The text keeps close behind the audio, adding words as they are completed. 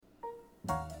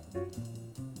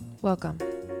Welcome.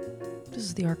 This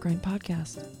is the Art Grind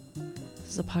Podcast. This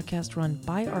is a podcast run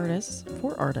by artists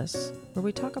for artists, where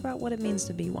we talk about what it means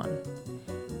to be one.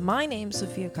 My name's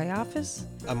Sophia Kayafis.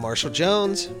 I'm Marshall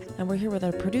Jones. And we're here with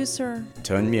our producer,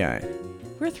 Tun Miai.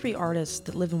 We're three artists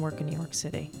that live and work in New York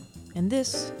City. And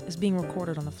this is being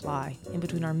recorded on the fly, in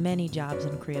between our many jobs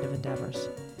and creative endeavors.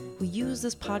 We use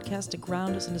this podcast to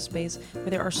ground us in a space where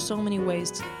there are so many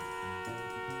ways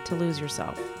to lose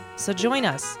yourself. So join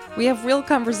us. We have real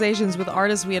conversations with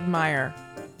artists we admire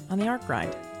on the Art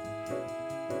Grind.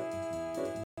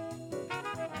 All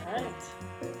right.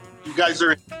 You guys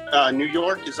are in New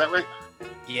York, is that right?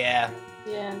 Yeah.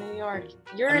 Yeah, New York.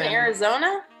 You're in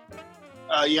Arizona?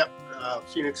 Yep,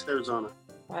 Phoenix, Arizona.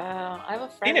 Wow, I have a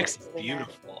friend. Phoenix is living there.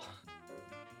 beautiful.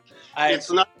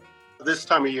 It's not this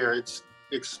time of year. It's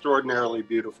extraordinarily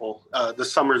beautiful. The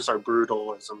summers are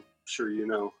brutal, as I'm sure you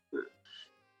know.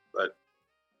 But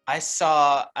I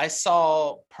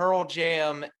saw Pearl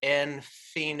Jam in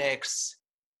Phoenix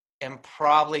in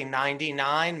probably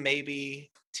 99,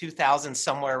 maybe 2000,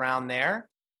 somewhere around there.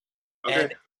 okay.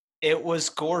 And it was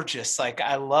gorgeous. Like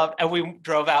and we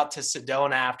drove out to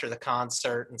Sedona after the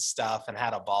concert and stuff and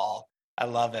had a ball. I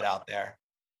love it out there.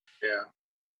 Yeah.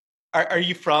 Are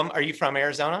you from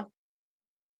Arizona?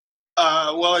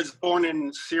 Well, I was born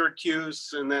in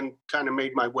Syracuse and then kind of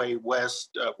made my way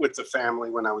west with the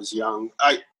family when I was young.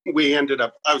 I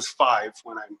was 5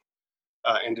 when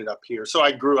I ended up here. So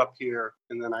I grew up here,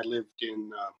 and then I lived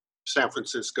in San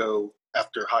Francisco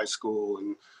after high school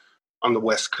and on the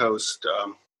West Coast.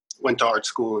 Went to art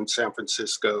school in San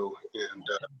Francisco and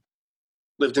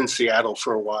lived in Seattle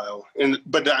for a while.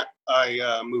 But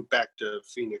I moved back to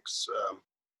Phoenix.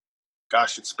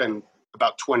 It's been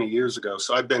about 20 years ago.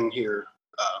 So I've been here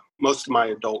most of my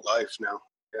adult life now.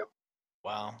 Yeah.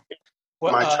 Wow.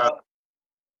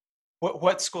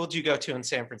 What school did you go to in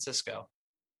San Francisco?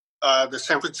 The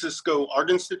San Francisco Art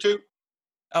Institute,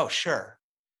 Oh, sure.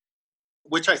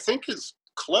 which I think is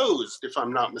closed, if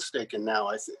I'm not mistaken now.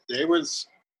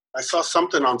 I saw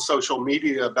something on social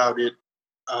media about it.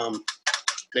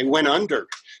 They went under.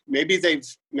 Maybe they've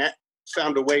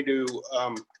found a way to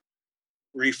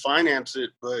refinance it,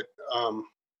 but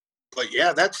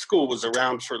yeah, that school was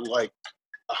around for like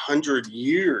 100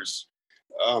 years.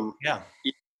 Yeah.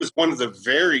 It was one of the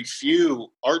very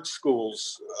few art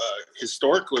schools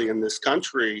historically in this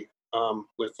country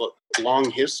with a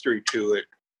long history to it.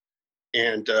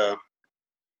 And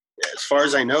as far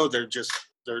as I know, they're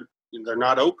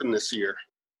not open this year.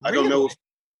 I don't know.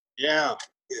 Yeah,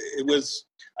 it was.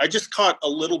 I just caught a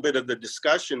little bit of the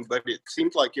discussion, but it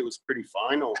seemed like it was pretty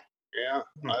final. Yeah,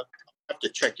 I have to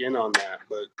check in on that.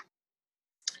 But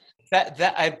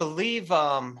That I believe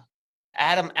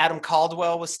Adam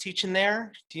Caldwell was teaching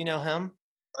there. Do you know him?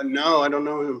 no, I don't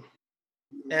know him.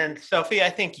 And Sophie, I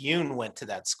think Yoon went to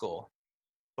that school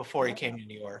before he came to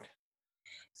New York.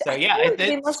 So yeah,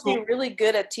 They must be really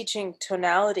good at teaching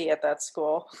tonality at that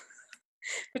school.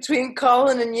 Between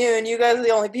Colin and you guys are the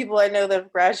only people I know that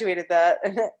have graduated that.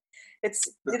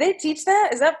 Do they teach that?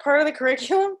 Is that part of the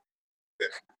curriculum?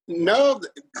 No,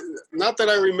 not that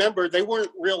I remember. They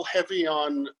weren't real heavy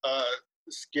on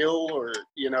skill or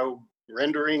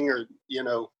rendering or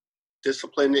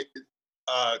discipline. It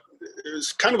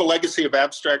was kind of a legacy of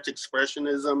abstract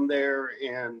expressionism there,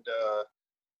 and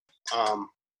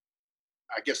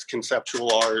I guess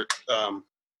conceptual art,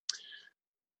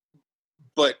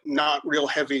 but not real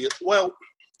heavy. Well,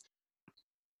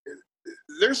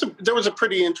 there was a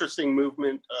pretty interesting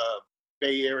movement,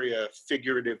 Bay Area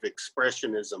figurative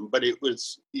expressionism, but it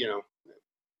was,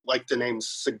 like the name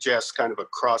suggests, kind of a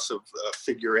cross of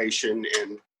figuration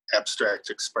and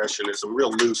abstract expressionism,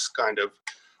 real loose kind of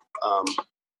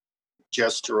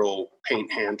gestural paint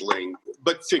handling,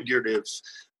 but figurative,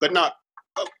 but not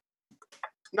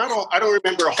all. I don't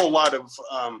remember a whole lot of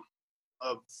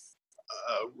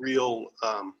real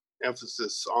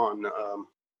emphasis on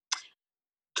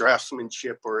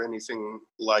draftsmanship or anything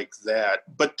like that.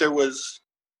 But there was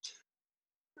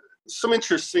some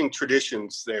interesting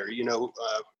traditions there,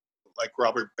 like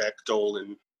Robert Bechtel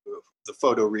and the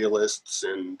photorealists,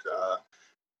 and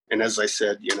as I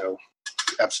said,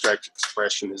 abstract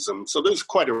expressionism. So there's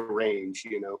quite a range,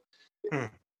 I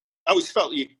always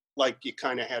felt like you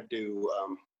kind of had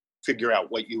to figure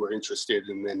out what you were interested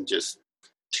in and then just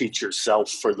teach yourself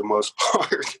for the most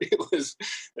part. It was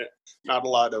not a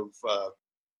lot of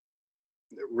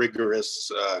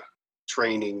rigorous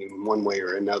training in one way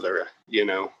or another,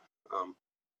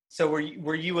 So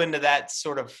were you into that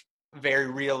sort of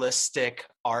very realistic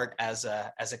art as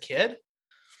a kid?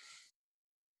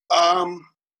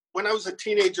 When I was a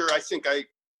teenager, I think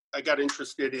I got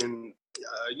interested in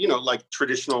like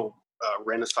traditional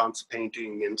Renaissance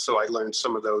painting. And so I learned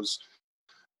some of those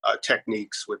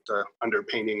techniques with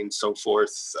underpainting and so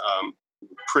forth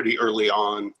pretty early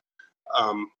on.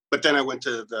 But then I went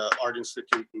to the Art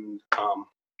Institute and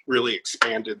really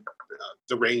expanded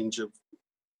the range of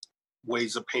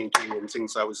ways of painting and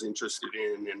things I was interested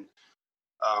in. And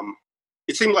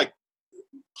it seemed like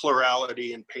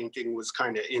plurality in painting was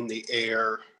kind of in the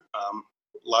air.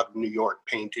 A lot of New York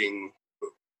painting.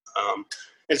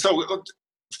 And so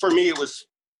for me, it was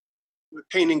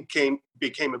painting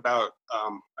became about,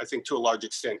 I think to a large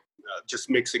extent, just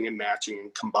mixing and matching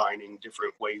and combining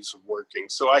different ways of working.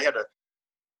 So I had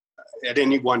at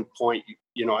any one point,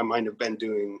 I might have been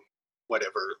doing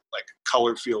whatever, like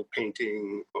color field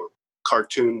painting or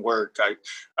cartoon work. I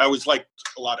always liked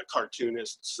a lot of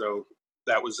cartoonists, so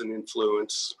that was an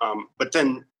influence. But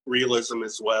then realism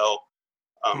as well.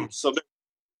 So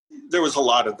there was a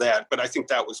lot of that, but I think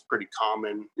that was pretty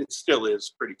common. It still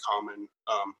is pretty common,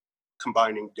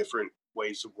 combining different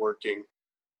ways of working.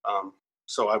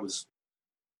 So I was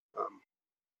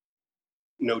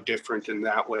no different in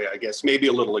that way, I guess. Maybe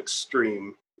a little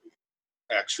extreme,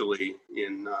 actually,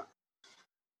 in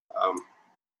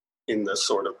the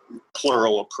sort of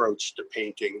plural approach to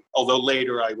painting. Although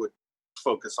later I would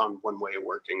focus on one way of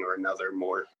working or another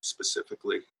more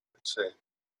specifically, I'd say.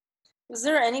 Was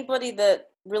there anybody that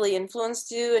really influenced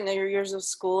you in your years of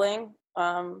schooling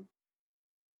while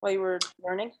you were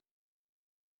learning?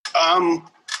 I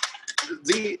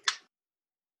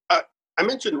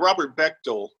mentioned Robert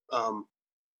Bechtel.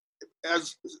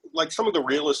 As like some of the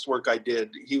realist work I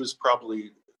did, he was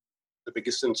probably the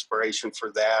biggest inspiration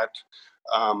for that.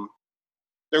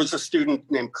 There was a student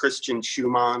named Christian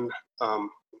Schumann,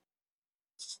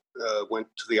 went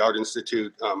to the Art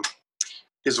Institute.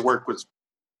 His work was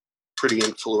pretty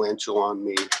influential on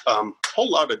me.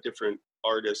 Whole lot of different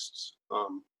artists,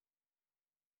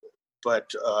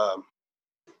 but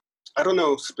I don't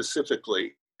know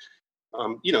specifically.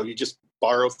 You just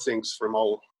borrow things from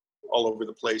all over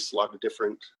the place, a lot of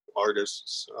different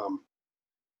artists.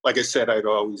 Like I said, I'd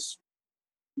always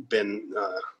been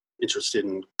interested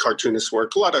in cartoonist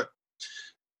work,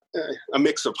 a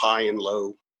mix of high and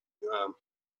low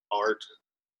art,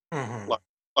 a lot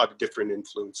of different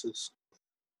influences.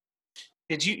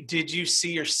 Did you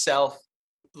see yourself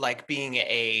like being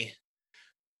a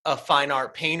fine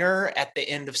art painter at the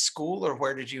end of school, or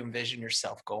where did you envision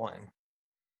yourself going?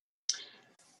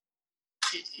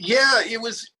 Yeah, it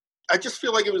was. I just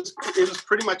feel like it was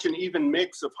pretty much an even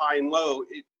mix of high and low.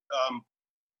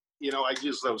 I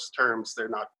use those terms. They're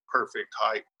not perfect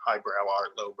highbrow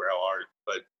art, lowbrow art,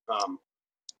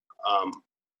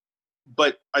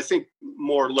 but I think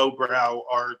more lowbrow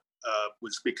art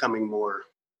was becoming more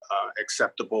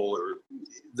acceptable, or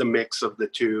the mix of the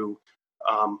two.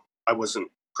 I wasn't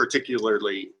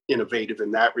particularly innovative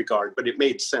in that regard, but it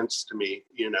made sense to me.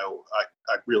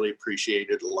 I really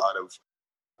appreciated a lot of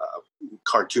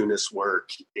cartoonist work,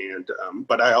 and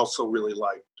but I also really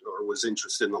liked or was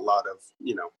interested in a lot of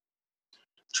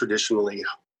traditionally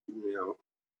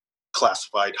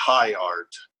classified high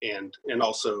art, and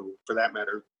also for that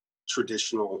matter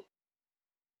traditional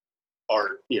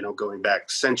art going back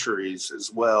centuries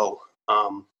as well.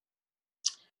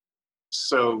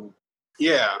 So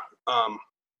yeah,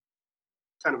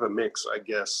 kind of a mix, I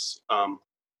guess. A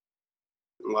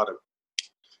lot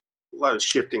of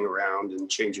shifting around and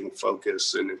changing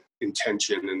focus and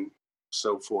intention and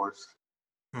so forth.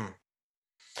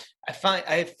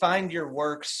 I find your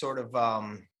work sort of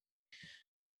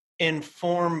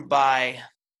informed by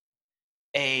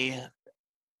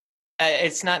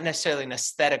it's not necessarily an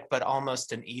aesthetic, but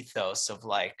almost an ethos of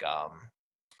like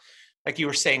you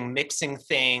were saying, mixing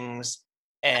things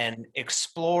and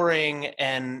exploring,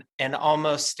 and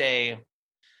almost a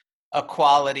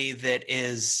quality that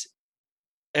is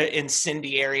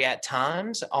incendiary at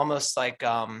times, almost like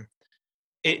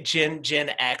Gen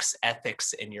X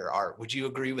ethics in your art. Would you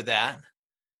agree with that?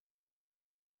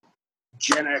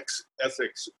 Gen X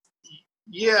ethics,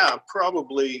 yeah,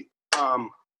 probably.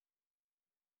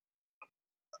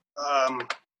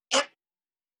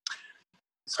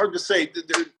 It's hard to say.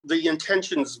 The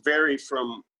intentions vary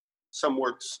from some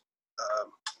works,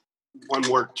 one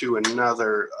work to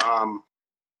another. I'm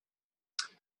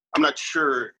not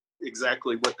sure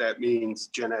exactly what that means,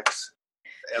 Gen X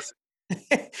ethics.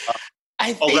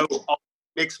 Although it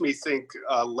makes me think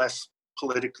less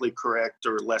politically correct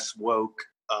or less woke.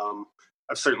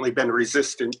 I've certainly been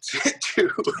resistant to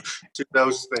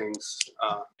those things.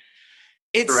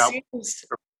 It seems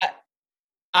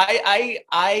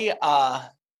I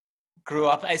grew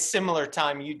up a similar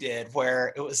time you did,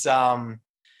 where it was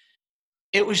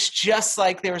it was just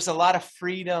like there was a lot of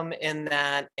freedom in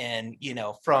that. And, you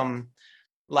know, from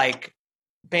like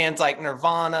bands like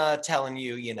Nirvana telling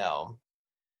you, you know,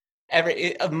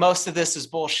 most of this is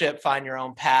bullshit, find your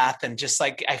own path. And just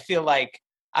like, I feel like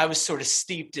I was sort of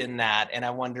steeped in that. And I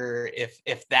wonder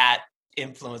if that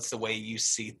influenced the way you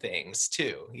see things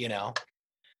too, you know?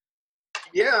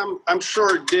 Yeah, I'm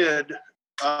sure it did.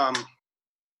 I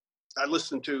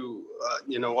listened to,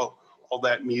 you know, all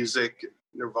that music,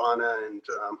 Nirvana, and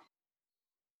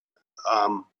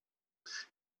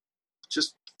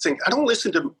just think, I don't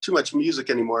listen to too much music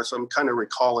anymore, so I'm kind of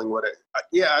recalling what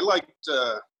I liked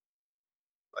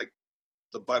like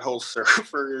the Butthole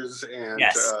Surfers and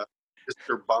Yes.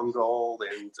 Mr. Bungle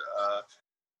and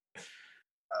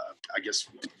I guess,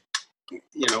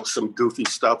 you know, some goofy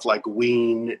stuff like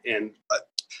Ween and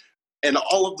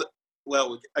all of the,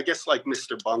 well, I guess like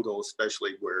Mr. Bungle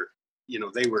especially, where, you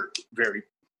know, they were very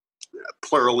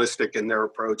pluralistic in their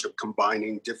approach of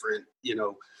combining different, you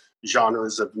know,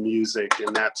 genres of music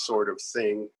and that sort of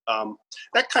thing.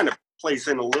 That kind of plays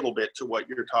in a little bit to what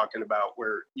you're talking about,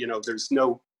 where, you know, there's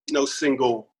no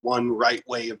single one right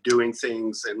way of doing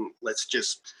things, and let's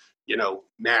just, you know,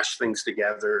 mash things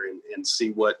together and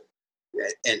see what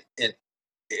and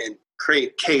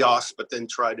create chaos, but then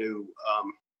try to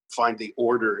find the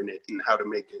order in it and how to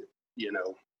make it, you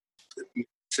know,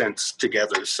 sense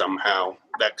together somehow,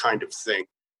 that kind of thing.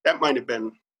 That might have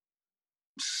been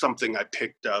something I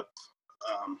picked up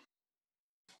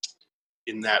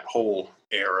in that whole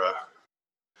era.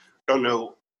 Don't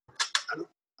know.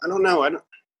 I don't know.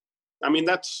 I mean,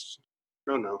 that's,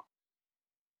 I don't know.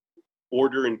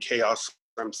 Order and chaos,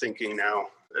 I'm thinking now.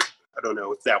 I don't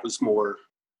know if that was more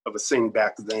of a thing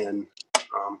back then.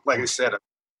 Like I said, I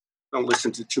don't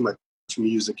listen to too much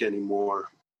music anymore.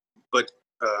 But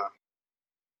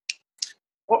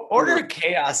Order and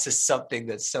chaos is something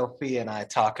that Sophie and I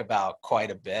talk about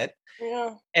quite a bit.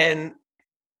 Yeah. And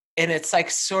it's like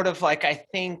sort of like, I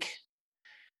think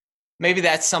maybe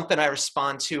that's something I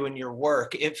respond to in your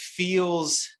work. It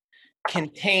feels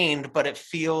contained, but it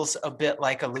feels a bit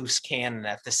like a loose cannon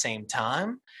at the same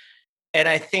time. And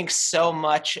I think so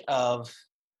much of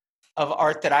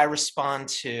art that I respond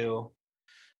to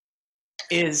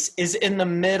is in the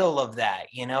middle of that.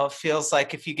 You know, it feels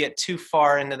like if you get too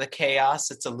far into the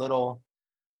chaos, it's a little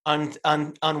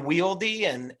unwieldy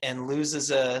and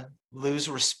lose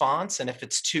response. And if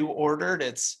it's too ordered,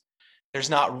 there's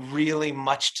not really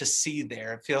much to see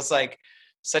there. It feels like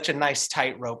such a nice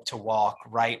tightrope to walk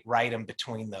right in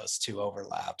between those two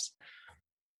overlaps.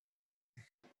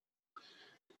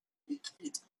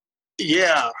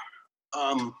 Yeah.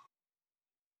 I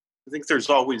think there's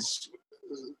always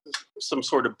some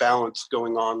sort of balance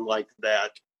going on like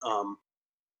that.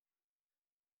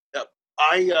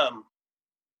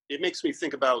 It makes me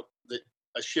think about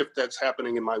a shift that's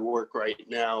happening in my work right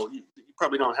now. You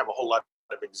probably don't have a whole lot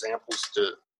of examples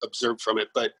to observe from it,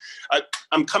 but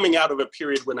I'm coming out of a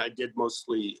period when I did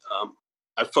mostly,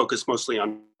 I focused mostly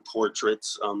on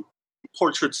portraits of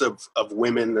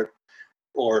women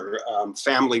or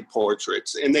family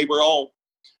portraits, and they were all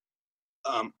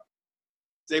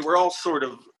sort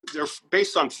of, they're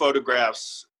based on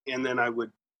photographs, and then I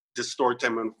would distort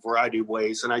them in a variety of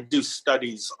ways. And I do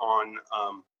studies on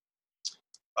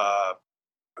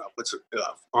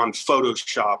on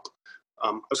Photoshop.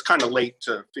 I was kind of late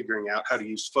to figuring out how to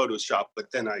use Photoshop,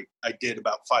 but then I did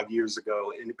about 5 years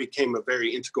ago, and it became a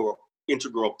very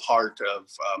integral part of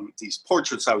these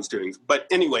portraits I was doing. But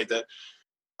anyway,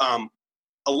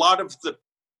 a lot of the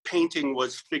painting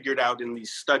was figured out in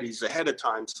these studies ahead of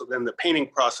time. So then the painting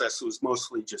process was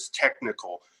mostly just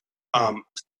technical.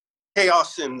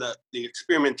 Chaos and the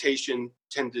experimentation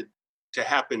tended to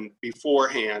happen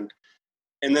beforehand.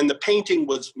 And then the painting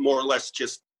was more or less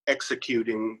just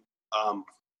executing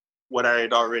what I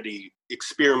had already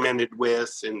experimented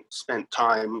with and spent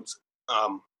time,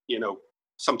 you know,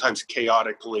 sometimes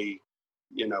chaotically,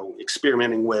 you know,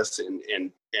 experimenting with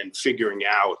and figuring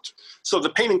out. So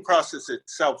the painting process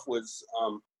itself was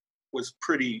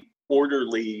pretty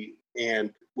orderly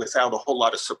and without a whole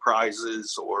lot of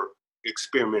surprises or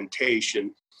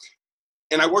experimentation.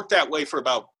 And I worked that way for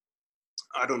about,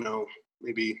 I don't know,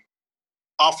 maybe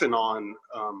off and on,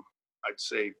 I'd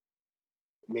say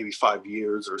maybe 5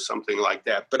 years or something like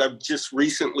that. But I've just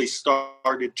recently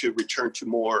started to return to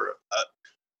more.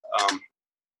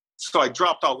 So I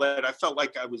dropped all that. I felt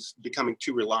like I was becoming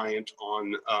too reliant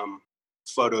on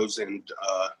photos and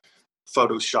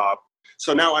Photoshop.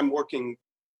 So now I'm working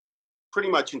pretty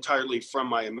much entirely from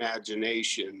my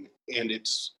imagination, and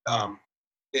it's a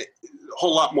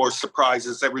whole lot more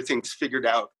surprises. Everything's figured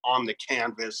out on the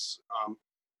canvas.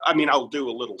 I mean, I'll do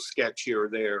a little sketch here or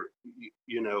there,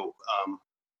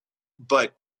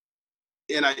 but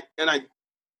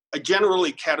I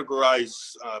generally categorize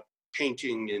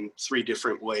painting in three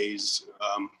different ways.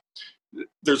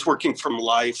 There's working from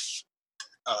life,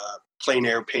 plein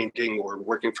air painting, or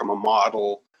working from a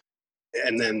model,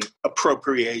 and then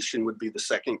appropriation would be the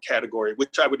second category,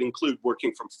 which I would include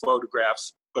working from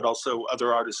photographs, but also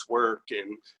other artists' work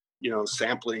and,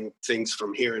 sampling things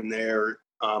from here and there.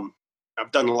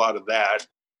 I've done a lot of that.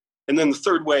 And then the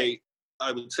third way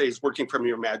I would say is working from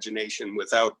your imagination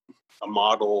without a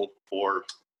model or,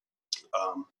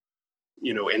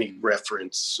 any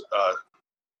reference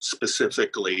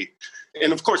specifically.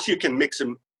 And of course you can mix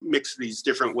these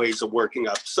different ways of working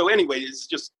up. So anyway, it's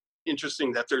just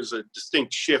interesting that there's a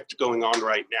distinct shift going on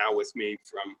right now with me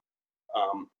from,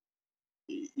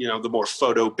 the more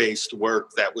photo-based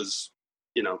work that was,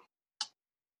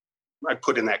 I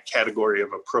put in that category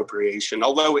of appropriation,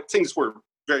 although things were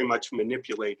very much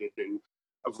manipulated in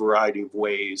a variety of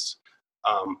ways.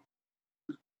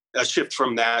 A shift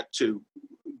from that to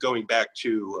going back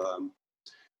to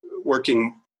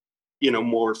working,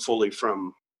 more fully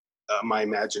from my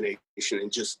imagination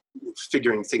and just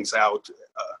figuring things out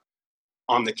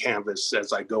on the canvas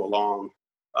as I go along.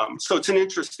 So it's an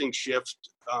interesting shift.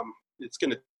 It's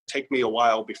going to take me a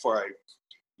while before I,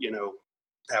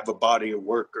 have a body of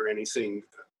work or anything,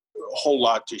 a whole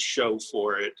lot to show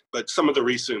for it. But some of the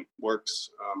recent works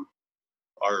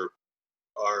are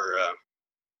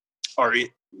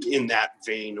in that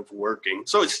vein of working.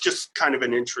 So it's just kind of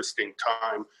an interesting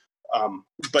time.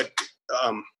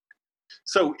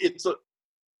 So it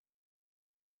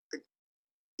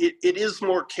is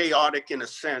more chaotic in a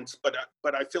sense, but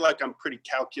I feel like I'm pretty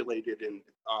calculated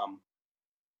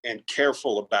and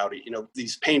careful about it.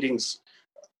 These paintings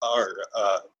are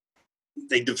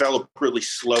they develop really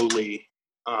slowly.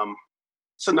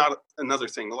 So not another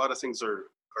thing. A lot of things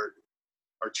are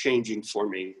changing for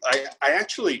me. I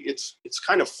actually, it's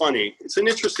kind of funny. It's an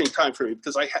interesting time for me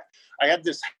because I had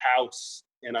this house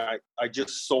and I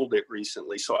just sold it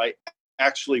recently. So I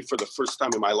actually, for the first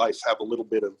time in my life, have a little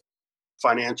bit of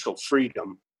financial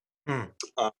freedom. I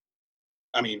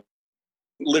mean,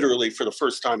 literally for the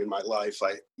first time in my life,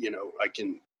 I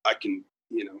can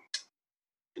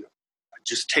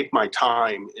just take my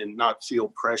time and not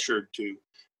feel pressured to,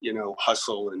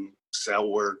 hustle and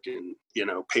sell work and,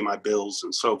 pay my bills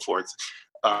and so forth.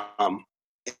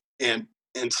 And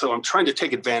so I'm trying to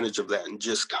take advantage of that and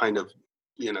just kind of,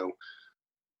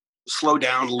 slow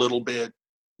down a little bit,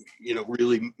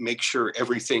 really make sure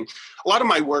everything, a lot of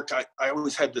my work, I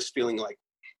always had this feeling like,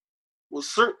 well,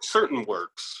 certain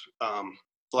works,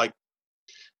 like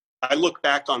I look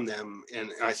back on them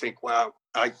and I think, wow,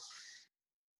 I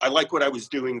like what I was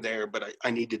doing there, but I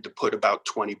needed to put about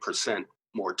 20%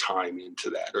 more time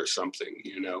into that or something,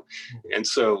 And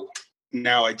so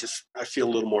now I feel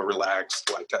a little more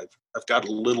relaxed. Like I've got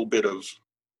a little bit of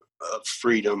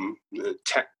freedom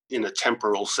in a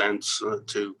temporal sense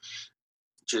to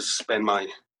just spend my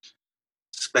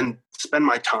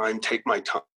time, take my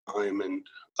time,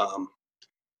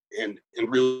 and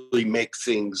really make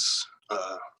things.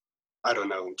 I don't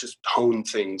know, just hone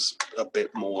things a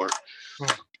bit more.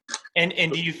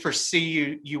 And do you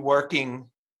foresee you working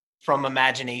from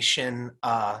imagination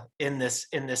in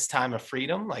this time of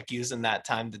freedom, like using that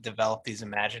time to develop these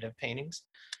imaginative paintings?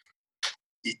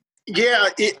 Yeah,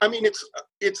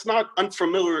 it's not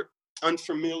unfamiliar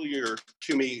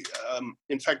to me.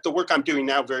 In fact, the work I'm doing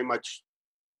now very much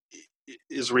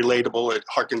is relatable. It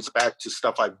harkens back to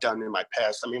stuff I've done in my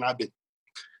past. I mean, I've been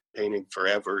painting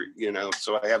forever,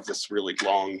 so I have this really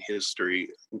long history,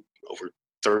 over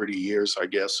 30 years, I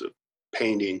guess, of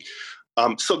painting.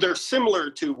 So they're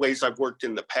similar to ways I've worked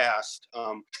in the past.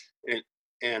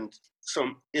 And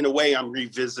so in a way, I'm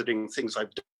revisiting things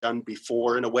I've done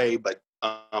before in a way, but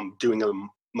doing them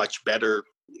much better,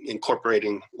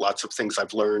 incorporating lots of things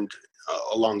I've learned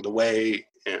along the way,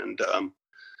 and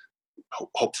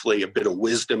hopefully a bit of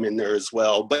wisdom in there as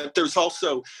well. But there's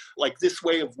also, like, this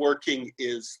way of working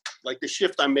is, like, the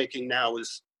shift I'm making now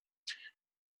is,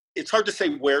 it's hard to say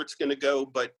where it's going to go,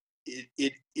 but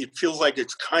it feels like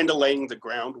it's kind of laying the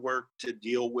groundwork to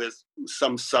deal with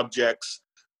some subjects,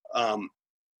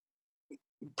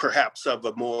 perhaps of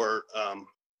a more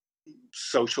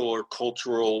social or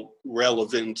cultural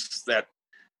relevance that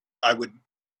I would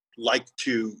like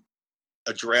to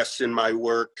address in my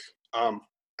work. I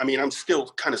mean, I'm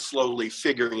still kind of slowly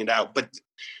figuring it out, but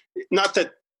not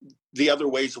that the other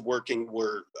ways of working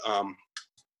were,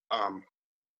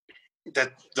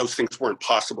 that those things weren't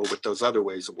possible with those other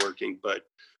ways of working, but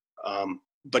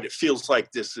but it feels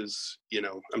like this is,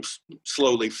 I'm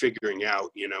slowly figuring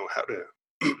out, how to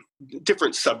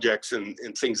different subjects and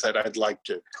things that I'd like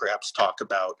to perhaps talk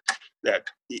about that,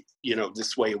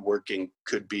 this way of working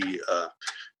could be,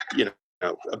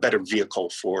 a better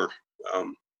vehicle for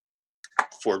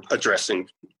addressing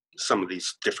some of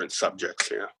these different subjects.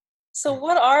 Yeah. So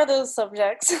what are those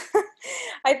subjects?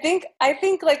 I think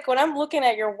like when I'm looking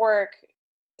at your work,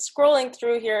 scrolling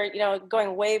through here,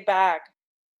 going way back,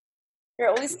 there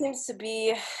always seems to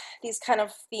be these kind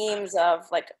of themes of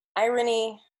like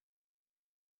irony,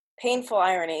 painful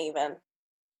irony even,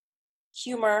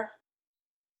 humor,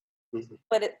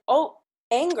 but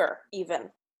anger even.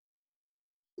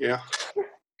 Yeah.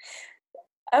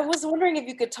 I was wondering if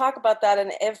you could talk about that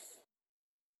and if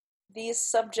these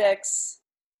subjects,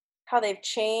 how they've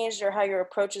changed or how your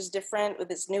approach is different with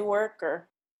this new work or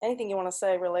anything you want to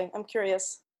say, really. I'm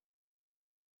curious.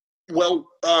 Well,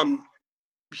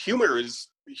 humor is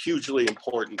hugely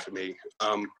important to me.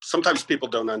 Sometimes people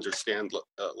don't understand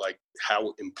like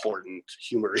how important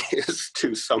humor is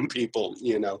to some people,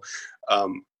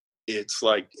 it's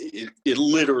like it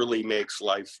literally makes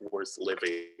life worth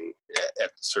living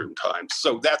at certain times.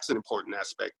 So that's an important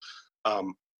aspect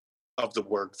of the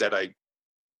work that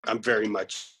I'm very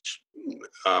much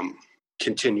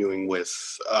continuing with.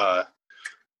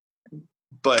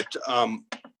 But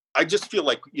I just feel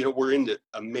like, we're in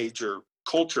a major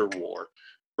culture war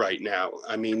right now.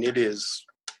 I mean, it is,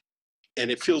 and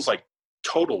it feels like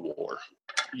total war,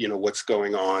 what's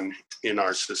going on in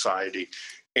our society.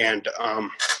 And I'm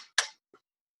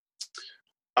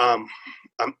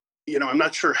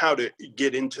not sure how to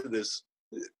get into this,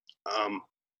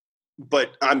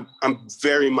 but I'm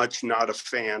very much not a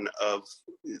fan of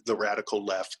the radical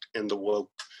left and the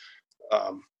woke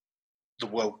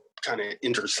kind of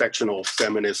intersectional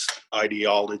feminist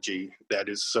ideology that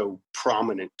is so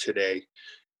prominent today.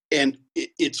 And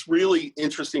it's really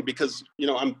interesting because,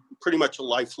 I'm pretty much a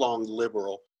lifelong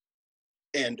liberal,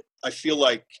 and I feel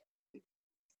like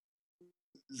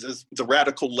the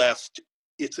radical left,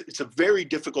 it's a very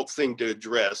difficult thing to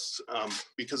address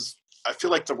because I feel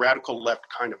like the radical left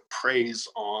kind of preys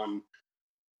on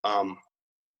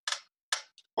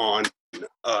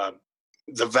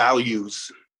the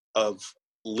values of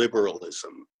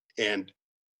liberalism, and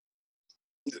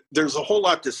there's a whole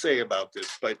lot to say about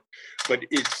this, but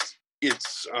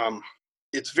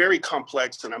it's very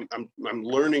complex, and I'm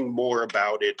learning more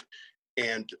about it,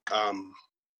 and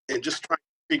just trying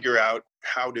to figure out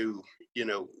how to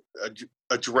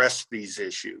address these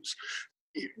issues.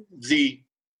 The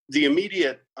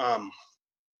immediate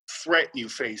threat you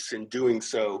face in doing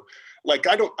so, like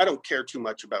I don't care too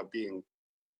much about being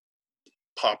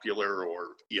popular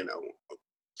or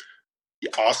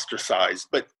ostracized,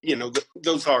 but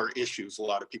those are issues. A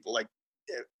lot of people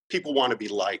people want to be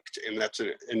liked, and that's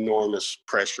an enormous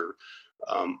pressure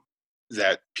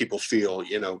that people feel,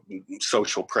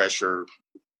 social pressure,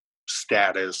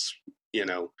 status,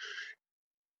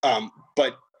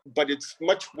 but it's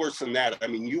much worse than that. I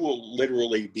mean, you will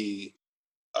literally be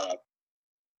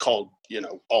called,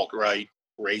 alt-right,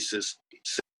 racist,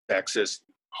 sexist,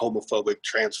 homophobic,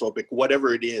 transphobic,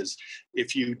 whatever it is,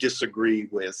 if you disagree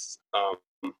with,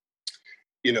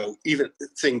 even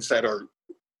things that are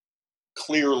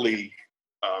clearly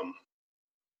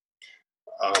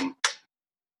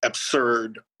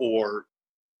absurd or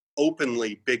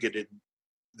openly bigoted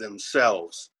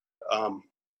themselves. Do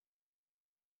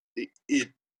you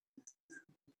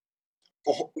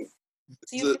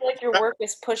feel like your work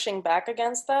is pushing back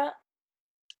against that?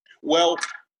 Well,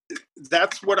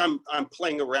 that's what I'm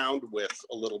playing around with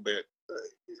a little bit,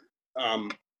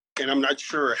 and I'm not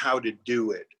sure how to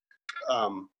do it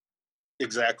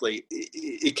exactly.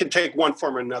 It can take one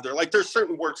form or another. Like there's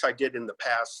certain works I did in the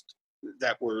past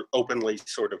that were openly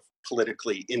sort of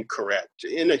politically incorrect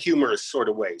in a humorous sort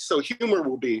of way. So humor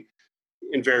will be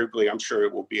invariably, I'm sure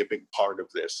it will be a big part of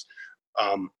this.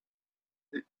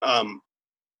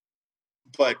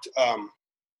 But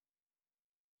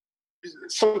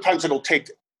sometimes it'll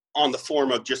take on the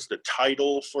form of just a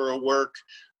title for a work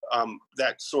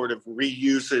that sort of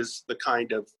reuses the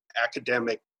kind of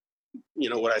academic,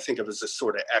 what I think of as a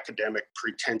sort of academic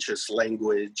pretentious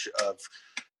language of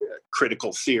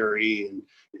critical theory, and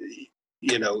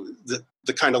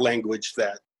the kind of language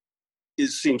that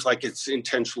seems like it's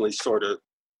intentionally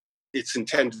it's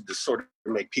intended to sort of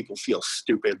make people feel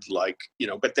stupid, like,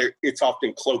 but it's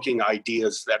often cloaking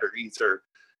ideas that are either,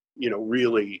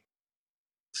 really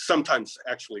sometimes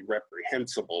actually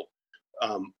reprehensible,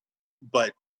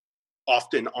 but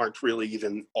often aren't really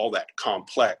even all that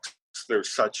complex. They're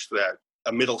such that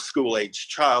a middle school age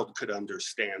child could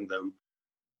understand them,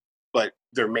 but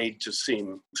they're made to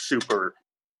seem super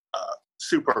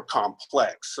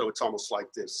complex. So it's almost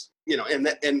like this, and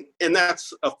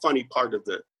that's a funny part of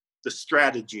the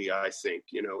strategy, I think,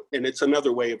 and it's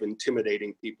another way of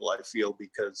intimidating people, I feel,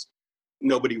 because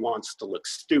nobody wants to look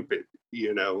stupid,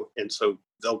 and so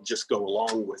they'll just go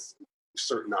along with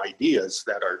certain ideas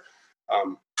that are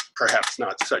perhaps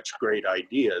not such great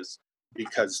ideas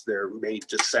because they're made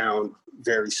to sound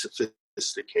very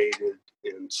sophisticated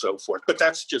and so forth. But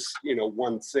that's just,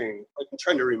 one thing. I'm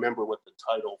trying to remember what the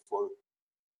title for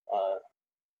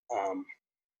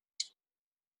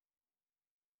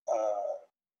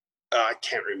I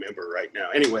can't remember right now.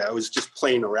 Anyway, I was just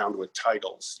playing around with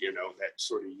titles, that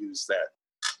sort of use that,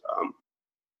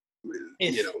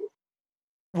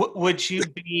 Would you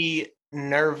be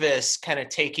nervous kind of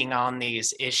taking on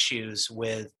these issues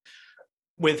with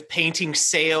painting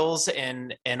sales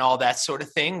and all that sort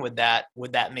of thing? Would that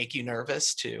make you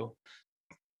nervous too?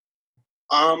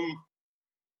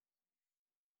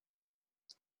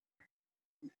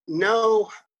 No,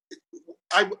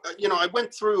 I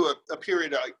went through a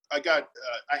period. I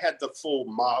had the full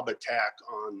mob attack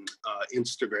on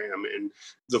Instagram and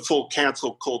the full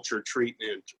cancel culture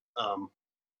treatment,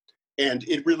 and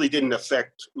it really didn't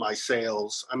affect my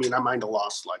sales. I mean, I might have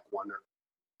lost like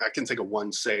I can think of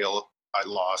one sale I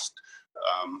lost,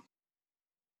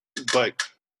 but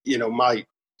my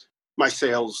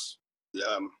sales.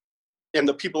 And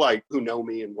the people who know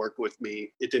me and work with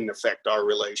me, it didn't affect our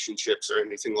relationships or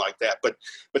anything like that. But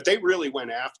they really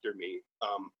went after me.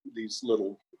 These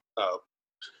little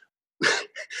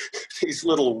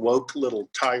woke little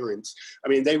tyrants. I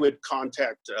mean, they would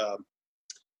contact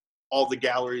all the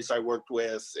galleries I worked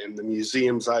with and the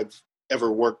museums I've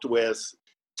ever worked with,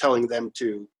 telling them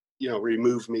to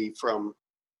remove me from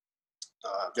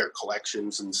their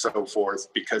collections and so forth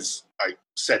because I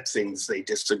said things they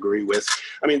disagree with.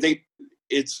 I mean,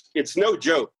 it's no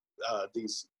joke.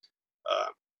 These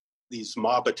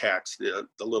mob attacks, the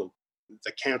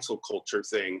cancel culture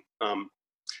thing.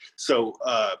 So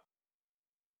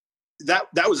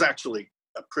that was actually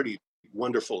a pretty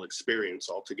wonderful experience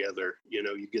altogether.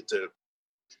 You get to,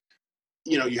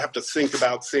 you have to think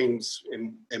about things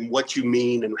and what you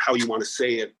mean and how you want to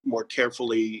say it more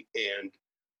carefully, and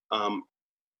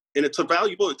it's a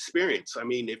valuable experience. I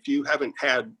mean, if you haven't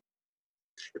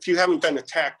been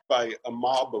attacked by a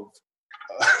mob of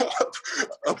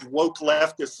woke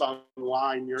leftists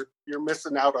online, you're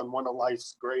missing out on one of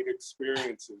life's great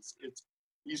experiences.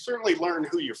 You certainly learn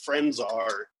who your friends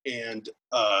are, and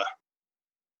I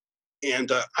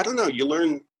don't know, you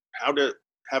learn how to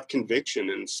have conviction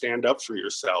and stand up for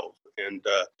yourself, and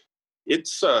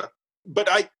but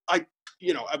I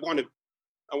want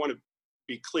to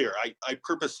be clear. I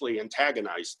purposely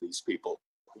antagonized these people.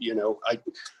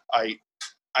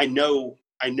 I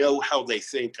know how they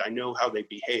think. I know how they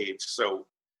behave. So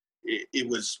it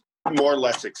was more or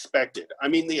less expected. I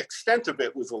mean, the extent of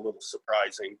it was a little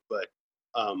surprising, but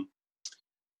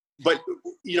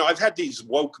I've had these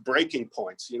woke breaking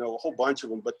points, a whole bunch of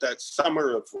them. But that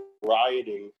summer of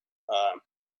rioting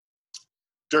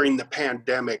during the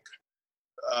pandemic,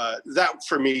 that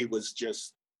for me was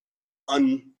just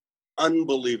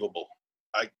unbelievable.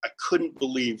 I couldn't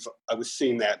believe I was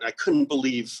seeing that, and I couldn't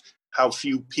believe how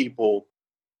few people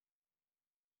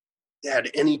had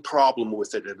any problem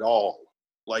with it at all.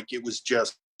 Like, it was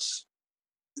just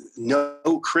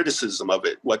no criticism of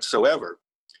it whatsoever.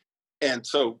 And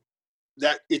so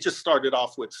that it just started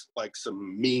off with like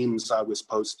some memes I was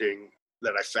posting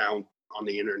that I found on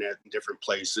the internet in different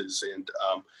places, and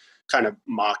kind of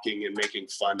mocking and making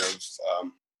fun of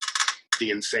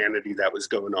the insanity that was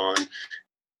going on.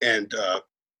 And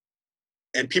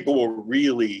people were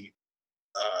really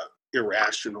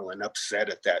irrational and upset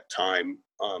at that time.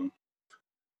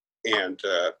 And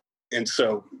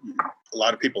so a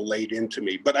lot of people laid into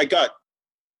me, but I got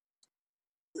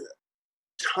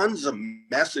tons of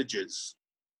messages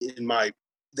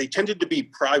they tended to be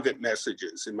private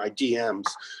messages in my DMs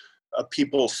of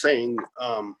people saying,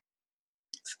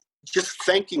 just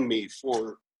thanking me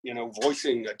for,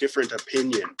 voicing a different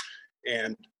opinion.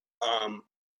 And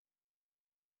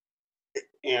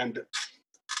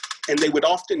they would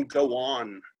often go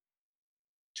on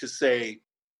to say,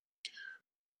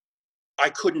 I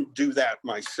couldn't do that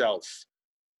myself.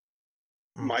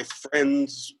 My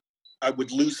friends, I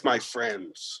would lose my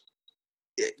friends.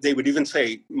 They would even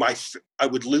say I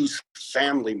would lose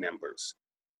family members.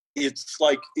 It's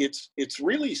like, it's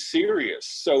really serious.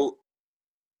 So,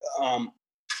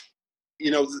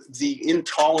 the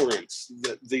intolerance,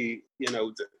 of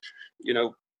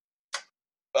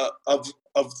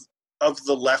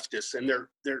the leftists, and they're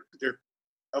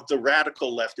the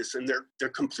radical leftists and their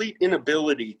complete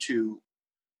inability to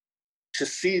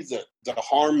see the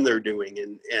harm they're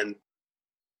doing, and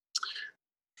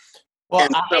Well,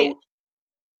 and so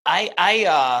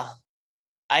I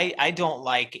don't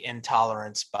like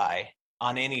intolerance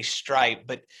on any stripe,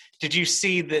 but did you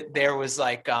see that there was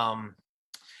like,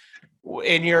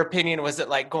 in your opinion, was it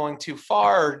like going too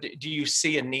far, or do you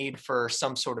see a need for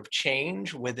some sort of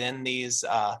change within these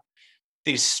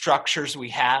structures we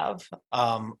have,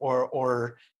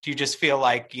 or do you just feel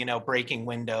like, breaking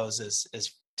windows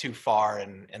is too far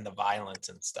in the violence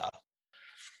and stuff?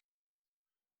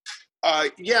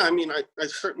 yeah, I mean, I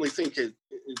certainly think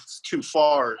it's too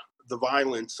far, the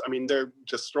violence. I mean, they're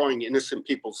destroying innocent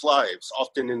people's lives,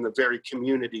 often in the very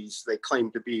communities they claim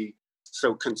to be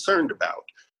so concerned about.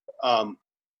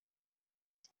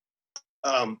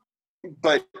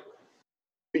 But,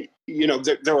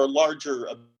 there are larger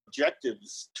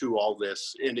objectives to all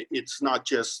this, and it's not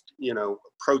just,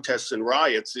 protests and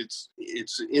riots, it's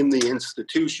in the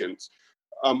institutions.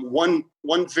 One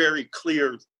very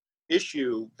clear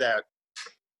issue that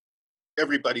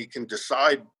everybody can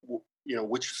decide,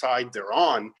 which side they're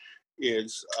on,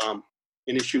 is an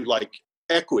issue like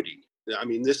equity. I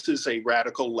mean, this is a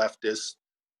radical leftist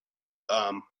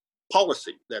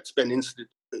policy that's been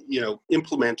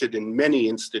implemented in many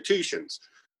institutions,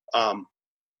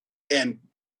 and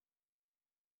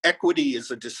equity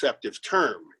is a deceptive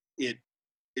term. It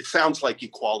sounds like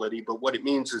equality, but what it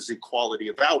means is equality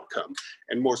of outcome,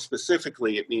 and more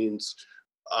specifically, it means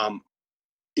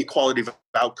equality of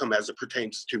outcome as it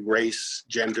pertains to race,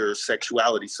 gender,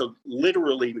 sexuality. So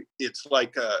literally, it's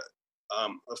like a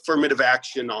affirmative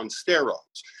action on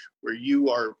steroids, where you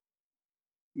are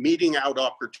meting out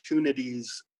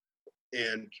opportunities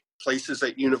and places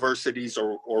at universities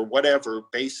or whatever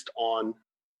based on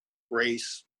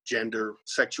race, gender,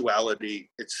 sexuality,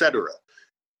 etc.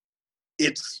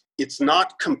 It's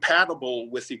not compatible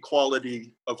with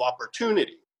equality of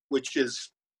opportunity, which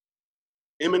is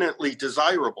eminently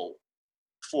desirable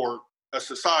for a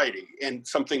society, and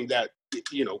something that,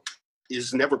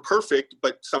 is never perfect,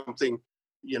 but something,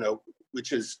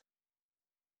 which is,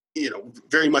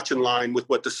 very much in line with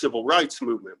what the civil rights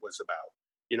movement was about.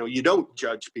 You don't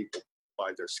judge people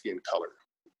by their skin color.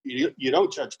 You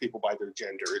don't judge people by their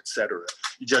gender, etc.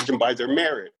 You judge them by their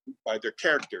merit, by their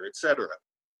character, etc.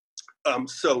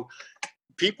 So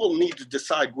people need to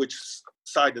decide which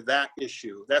side of that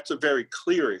issue. That's a very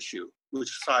clear issue,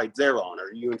 which side they're on.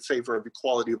 Are you in favor of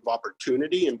equality of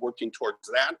opportunity and working towards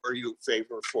that? Or are you in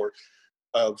favor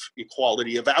of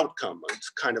equality of outcome?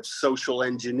 It's kind of social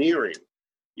engineering,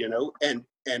 and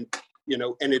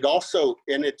it also,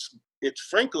 and it's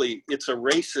frankly, it's a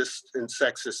racist and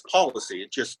sexist policy.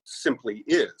 It just simply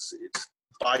is. It's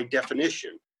by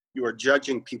definition. You are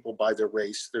judging people by their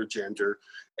race, their gender,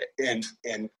 and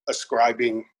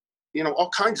ascribing, all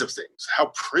kinds of things, how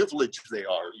privileged they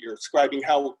are. You're ascribing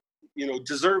how,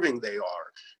 deserving they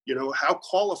are, how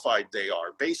qualified they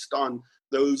are based on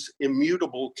those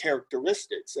immutable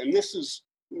characteristics. And this is,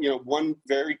 one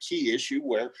very key issue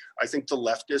where I think the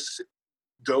leftists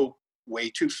go way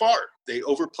too far. They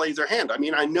overplay their hand. I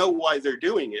mean, I know why they're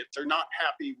doing it. They're not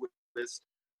happy with this,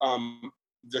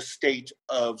 the state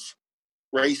of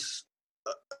race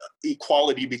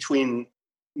equality between,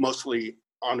 mostly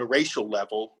on a racial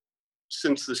level,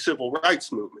 since the civil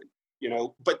rights movement,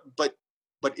 but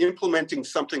implementing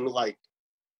something like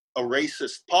a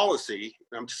racist policy,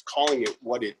 I'm just calling it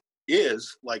what it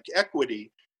is, like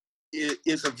equity,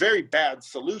 is a very bad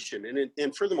solution.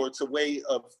 And furthermore, it's a way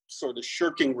of sort of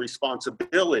shirking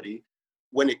responsibility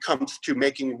when it comes to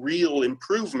making real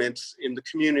improvements in the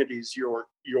communities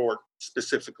you're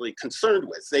specifically concerned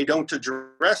with. They don't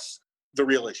address the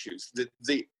real issues.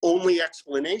 The only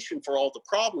explanation for all the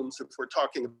problems, if we're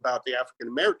talking about the African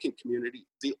American community,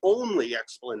 the only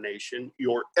explanation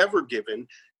you're ever given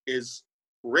is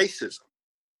racism.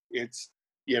 It's,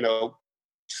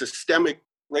 systemic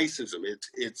racism.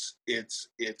 It's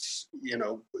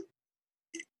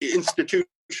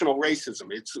institutional racism.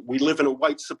 We live in a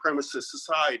white supremacist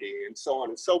society, and so on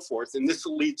and so forth. And this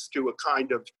leads to a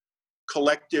kind of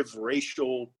collective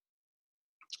racial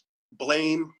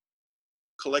blame,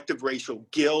 collective racial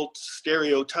guilt,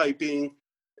 stereotyping,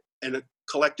 and a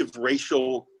collective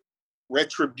racial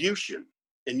retribution.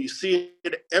 And you see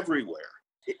it everywhere.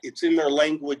 It's in their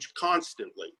language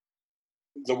constantly,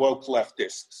 the woke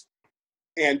leftists.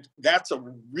 And that's a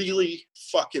really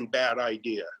fucking bad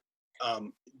idea.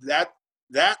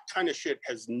 That kind of shit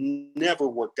has never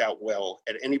worked out well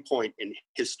at any point in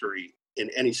history in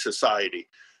any society.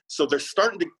 So they're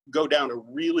starting to go down a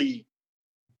really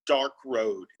dark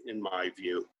road, in my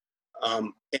view.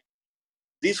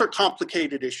 these are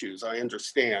complicated issues, I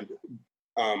understand.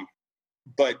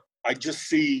 But I just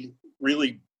see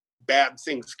really bad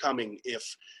things coming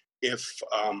if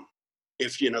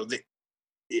you know,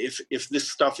 if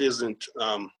this stuff isn't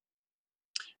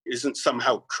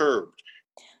somehow curbed.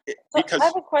 Because I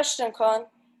have a question, Colin.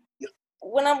 Yeah.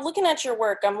 When I'm looking at your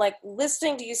work, I'm like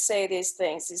listening to you say these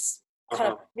things, these kind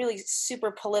Uh-huh. of really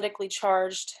super politically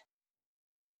charged,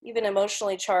 even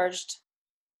emotionally charged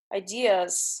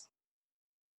ideas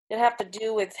that have to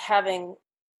do with having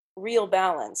real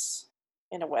balance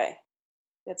in a way.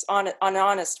 It's an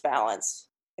honest balance,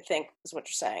 I think, is what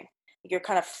you're saying. You're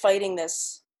kind of fighting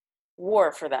this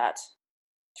war for that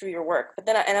through your work. But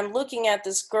then, and I'm looking at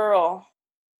this girl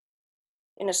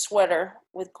in a sweater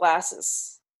with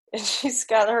glasses, and she's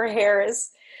got her hair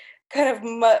is kind of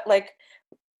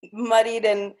muddied,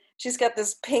 and she's got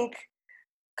this pink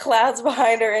clouds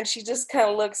behind her, and she just kind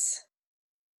of looks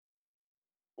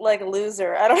like a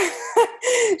loser. I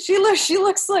don't. She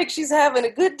looks like she's having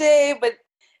a good day, but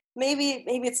maybe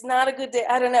it's not a good day.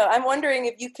 I don't know. I'm wondering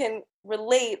if you can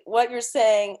relate what you're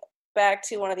saying back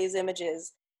to one of these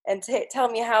images and tell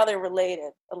me how they're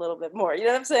related a little bit more. You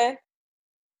know what I'm saying?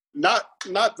 Not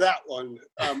that one.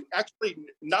 Actually,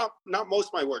 not most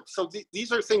of my work. So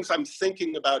these are things I'm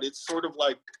thinking about. It's sort of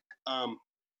like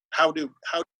how to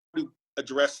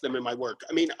address them in my work.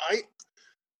 I mean,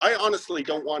 I honestly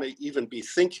don't want to even be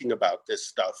thinking about this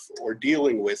stuff or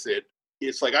dealing with it.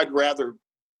 It's like I'd rather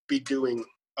be doing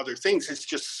other things. It's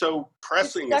just so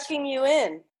pressing. It's sucking you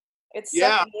in. It's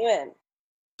sucking you in.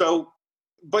 So,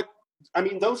 but I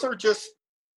mean, those are just,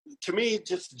 to me,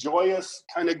 just joyous,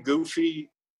 kind of goofy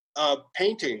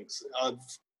paintings of,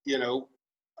 you know,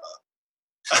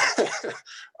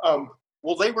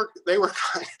 well, they were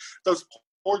kind of, those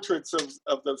portraits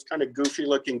of those kind of goofy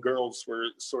looking girls were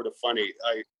sort of funny.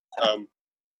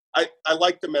 I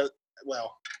like them as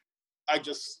well. I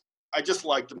just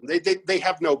like them. They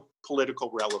have no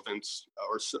political relevance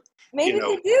or so. Maybe you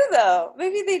know, they do though.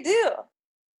 Maybe they do.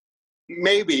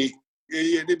 Maybe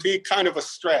it'd be kind of a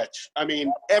stretch. I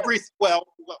mean, well,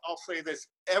 I'll say this: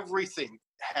 everything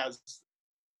has,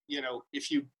 you know,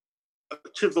 if you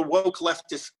to the woke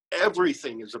leftists,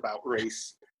 everything is about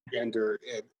race, gender,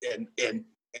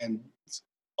 and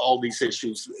all these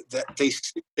issues. That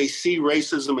they see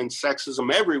racism and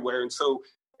sexism everywhere, and so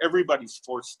everybody's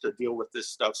forced to deal with this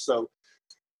stuff. So,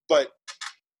 but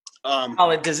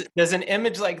Colin, does an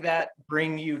image like that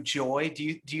bring you joy? Do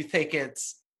you think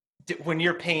it's, when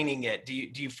you're painting it, do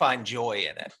you find joy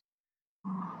in it?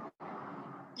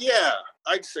 Yeah,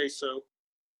 I'd say so.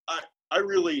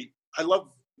 I love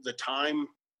the time,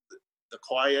 the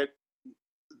quiet,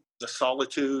 the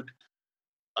solitude.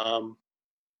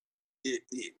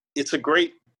 It's a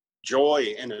great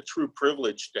joy and a true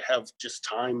privilege to have just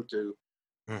time to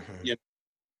you know,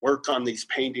 work on these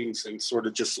paintings and sort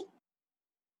of just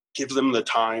give them the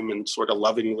time and sort of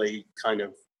lovingly kind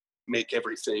of make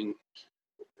everything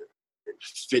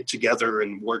fit together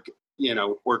and work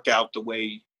out the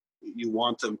way you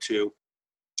want them to.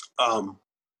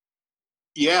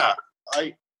 Yeah,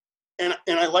 I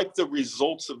like the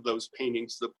results of those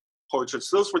paintings, the portraits.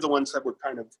 Those were the ones that were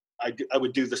kind of, I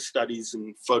would do the studies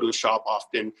in Photoshop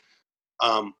often.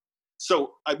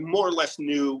 So I more or less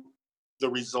knew the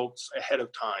results ahead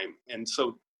of time. And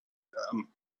so,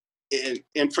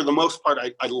 and for the most part,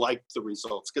 I liked the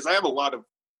results because I have a lot of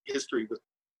history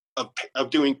of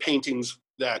doing paintings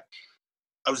that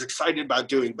I was excited about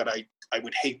doing, but I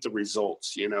would hate the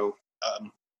results, you know.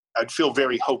 I'd feel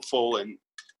very hopeful and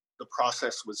the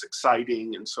process was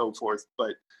exciting and so forth,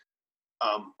 but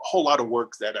a whole lot of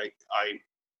work that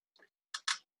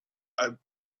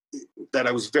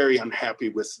I was very unhappy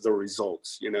with the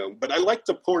results, you know. But I liked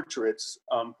the portraits.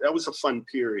 That was a fun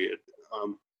period.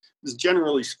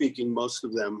 Generally speaking, most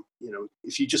of them, you know,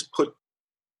 if you just put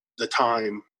the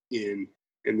time in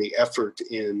and the effort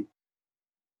in,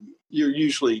 you're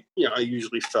usually, you know, I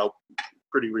usually felt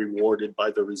pretty rewarded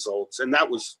by the results, and that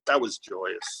was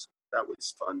joyous. That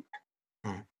was fun.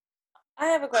 I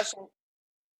have a question.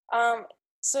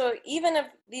 So even if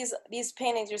these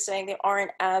paintings you're saying they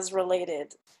aren't as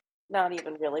related, not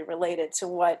even really related to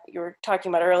what you were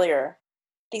talking about earlier,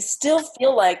 they still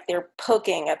feel like they're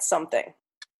poking at something,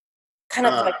 kind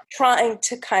of like trying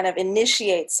to kind of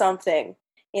initiate something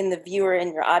in the viewer,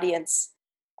 in your audience.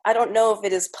 I don't know if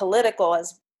it is political,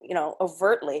 as you know,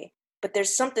 overtly, but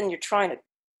there's something you're trying to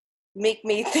make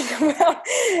me think about.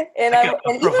 And Like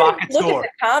and even look at the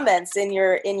comments in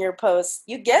your posts,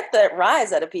 you get the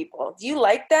rise out of people. Do you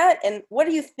like that? And what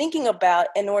are you thinking about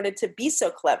in order to be so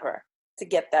clever to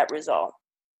get that result?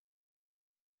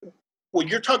 Well,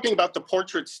 you're talking about the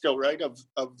portraits still, right? Of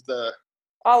the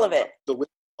All of it. The women.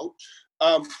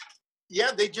 Um,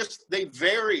 yeah, they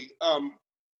vary. I'm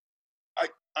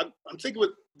thinking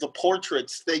with the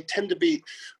portraits, they tend to be,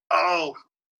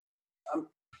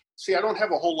 see, I don't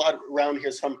have a whole lot around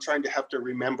here, so I'm trying to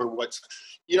remember what's,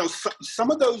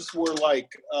 some of those were like,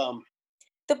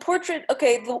 the portrait,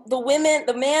 okay, the women,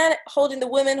 the man holding the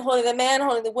women, holding the man,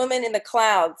 holding the women in the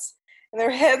clouds, and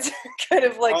their heads are kind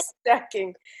of like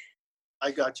stacking.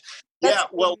 I got you. Yeah,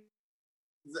 well,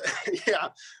 yeah.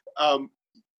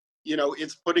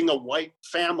 It's putting a white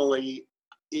family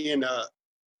in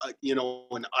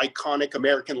an iconic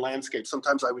American landscape.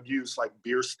 Sometimes I would use like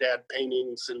Bierstadt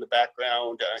paintings in the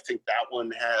background. I think that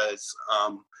one has,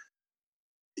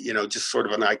 just sort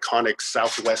of an iconic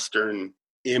Southwestern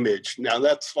image. Now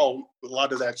that's a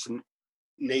lot of that's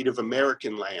Native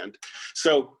American land.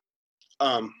 So,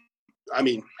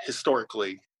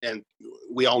 historically, and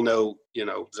we all know,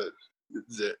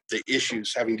 the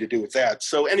issues having to do with that.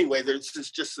 So anyway, there's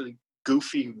just a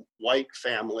goofy white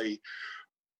family,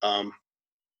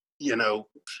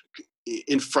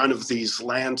 in front of these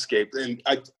landscapes. And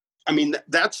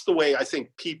that's the way I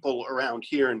think people around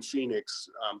here in Phoenix,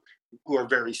 who are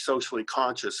very socially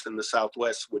conscious in the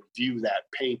Southwest, would view that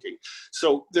painting.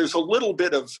 So there's a little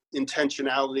bit of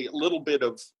intentionality, a little bit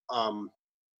of,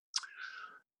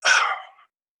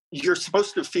 you're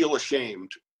supposed to feel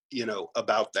ashamed,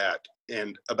 about that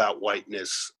and about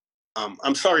whiteness.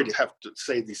 I'm sorry to have to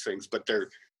say these things, but they're,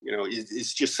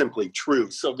 it's just simply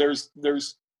true. So there's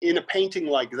in a painting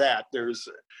like that, there's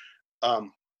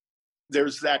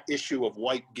that issue of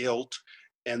white guilt,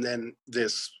 and then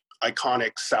this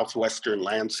iconic Southwestern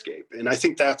landscape. And I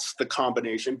think that's the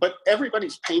combination, but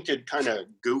everybody's painted kind of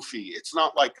goofy. It's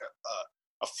not like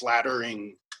a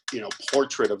flattering,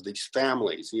 portrait of these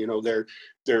families.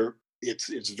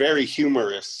 It's very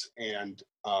humorous and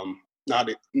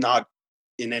not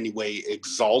in any way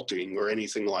exalting or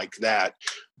anything like that.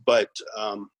 But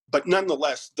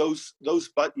nonetheless, those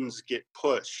buttons get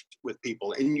pushed with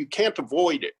people, and you can't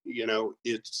avoid it.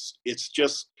 It's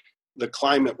just the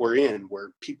climate we're in,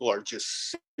 where people are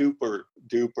just super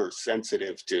duper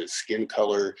sensitive to skin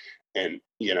color and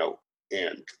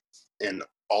and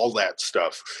all that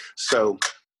stuff. So,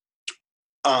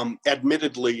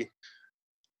 admittedly,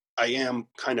 I am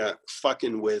kind of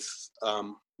fucking with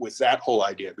that whole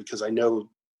idea, because I know,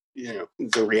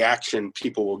 the reaction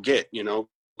people will get.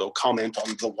 They'll comment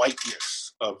on the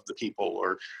whiteness of the people,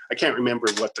 or I can't remember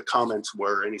what the comments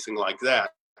were or anything like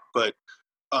that. But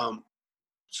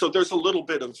so there's a little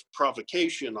bit of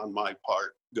provocation on my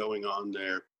part going on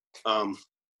there.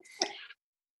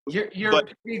 Your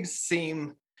pigs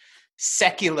seem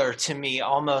secular to me,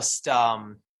 almost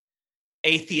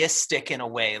atheistic in a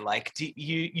way. Like,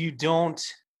 you don't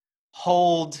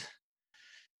hold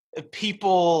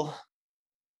people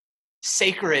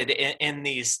sacred in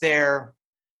these. They're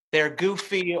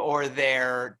goofy, or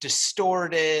they're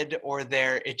distorted, or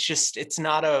it's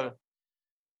not a,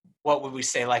 what would we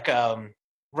say, like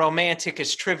romantic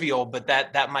is trivial, but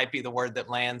that might be the word that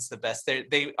lands the best.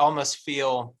 They almost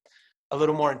feel a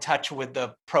little more in touch with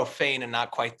the profane and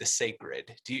not quite the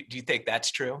sacred. Do you think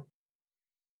that's true?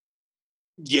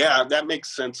 Yeah, that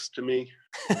makes sense to me.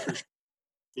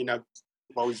 I've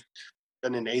always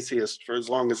been an atheist for as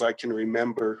long as I can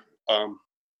remember,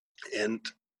 and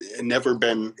never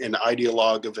been an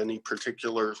ideologue of any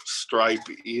particular stripe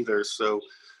either. So,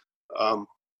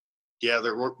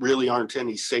 there really aren't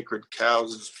any sacred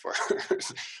cows as far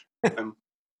as I'm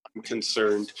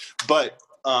concerned. But,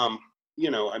 I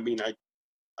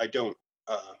don't,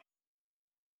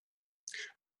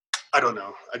 I don't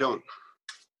know. I don't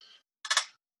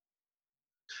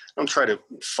try to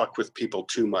fuck with people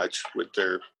too much with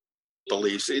their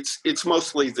beliefs. It's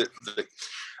mostly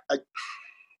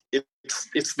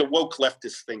it's the woke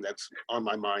leftist thing that's on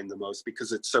my mind the most,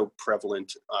 because it's so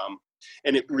prevalent,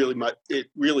 and it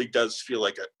really does feel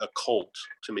like a cult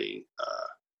to me.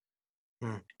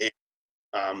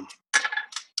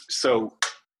 So,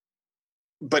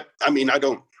 but I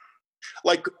don't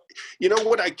like,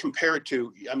 what I compare it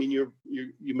to.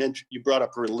 You mentioned, you brought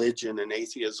up religion and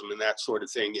atheism and that sort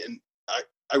of thing, and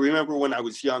I remember when I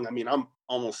was young. I'm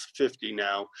almost 50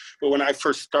 now, but when I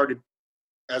first started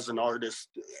as an artist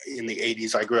in the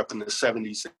 80s, I grew up in the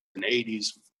 70s and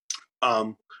 80s.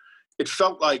 It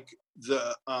felt like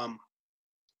the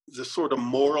sort of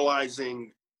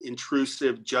moralizing,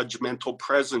 intrusive, judgmental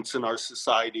presence in our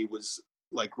society was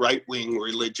like right-wing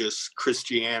religious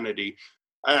Christianity.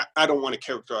 I don't want to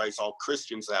characterize all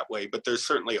Christians that way, but there's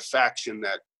certainly a faction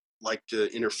that like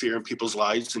to interfere in people's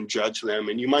lives and judge them.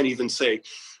 And you might even say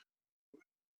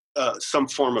some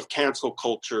form of cancel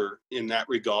culture in that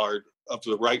regard. of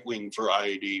the right-wing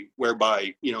variety,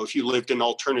 whereby, you know, if you lived an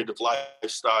alternative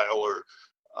lifestyle or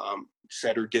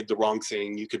said or did the wrong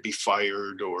thing, you could be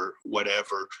fired or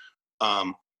whatever.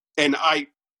 And I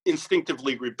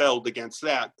instinctively rebelled against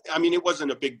that. I mean, it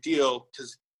wasn't a big deal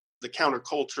because the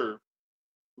counterculture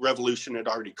revolution had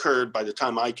already occurred by the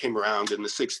time I came around in the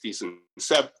 60s and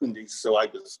 70s. So I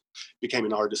became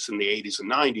an artist in the 80s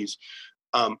and 90s.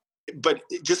 But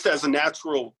just as a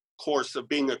natural course of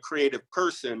being a creative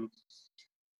person,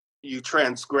 you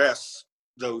transgress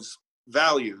those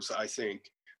values, I think,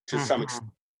 to some extent.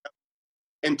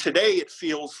 And today it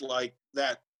feels like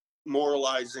that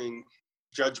moralizing,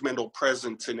 judgmental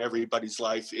presence in everybody's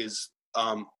life is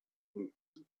the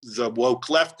woke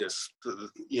leftist,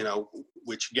 you know,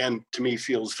 which again to me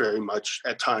feels very much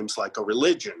at times like a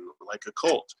religion, like a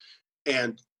cult,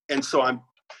 and so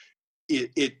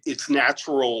it's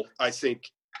natural, I think,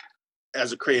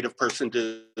 as a creative person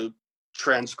to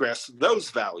transgress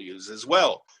those values as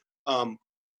well.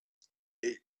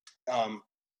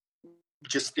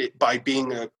 By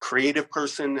being a creative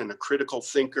person and a critical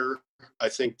thinker, I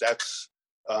think that's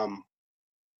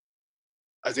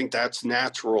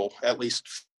natural, at least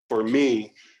for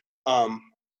me. And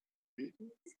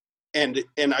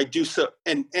I do so,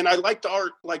 and I liked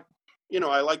art, like, you know,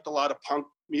 I liked a lot of punk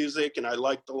music, and I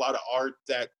liked a lot of art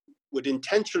that would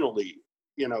intentionally,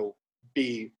 you know,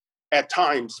 be at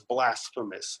times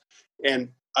blasphemous. And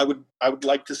I would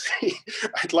like to see,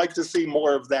 I'd like to see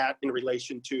more of that in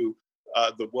relation to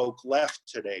the woke left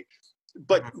today.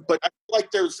 But I feel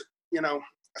like there's, you know,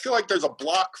 I feel like there's a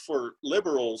block for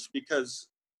liberals because,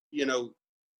 you know,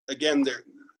 again,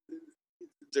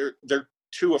 they're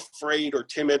too afraid or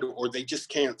timid, or they just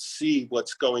can't see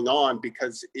what's going on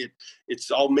because it's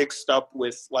all mixed up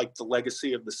with like the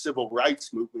legacy of the civil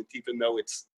rights movement, even though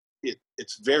it's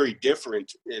very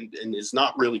different and is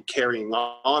not really carrying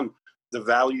on the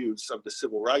values of the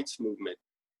civil rights movement.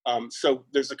 So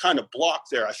there's a kind of block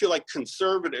there. I feel like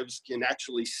conservatives can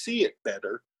actually see it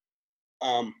better.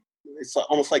 It's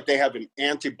almost like they have an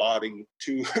antibody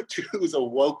to the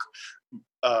woke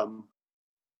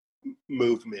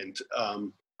movement.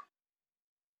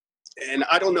 And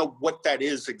I don't know what that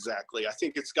is exactly. I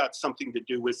think it's got something to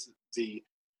do with the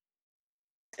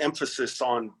emphasis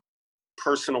on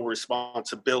personal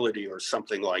responsibility or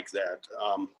something like that.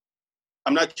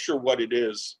 I'm not sure what it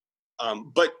is.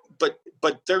 But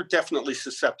they're definitely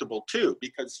susceptible too,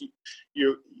 because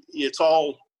it's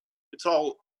all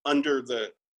under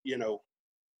the, you know,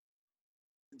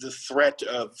 the threat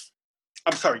of.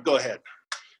 I'm sorry. Go ahead.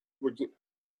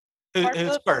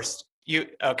 Who's first? You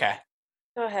okay?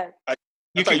 Go ahead.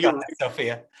 You can go,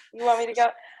 Sophia. You want me to go?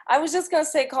 I was just gonna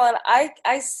say, Colin, I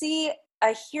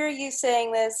hear you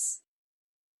saying this,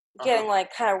 getting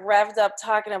like kind of revved up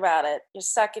talking about it. You're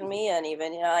sucking me in,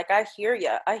 even, you know, like I hear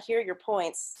you. I hear your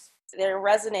points. They're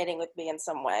resonating with me in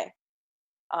some way.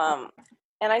 And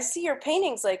I see your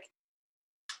paintings, like,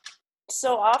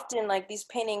 so often, like, these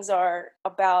paintings are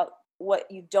about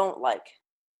what you don't like.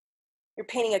 You're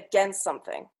painting against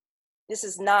something. This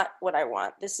is not what I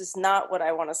want. This is not what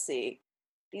I want to see.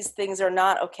 These things are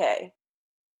not okay.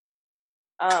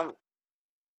 Do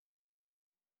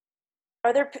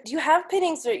you have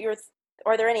paintings that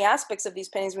are there any aspects of these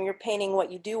paintings when you're painting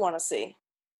what you do want to see,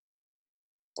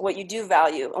 what you do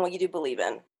value, and what you do believe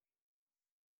in?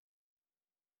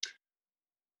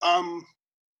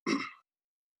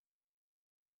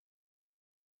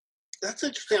 That's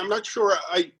interesting. I'm not sure.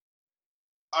 I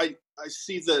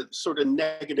see the sort of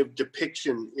negative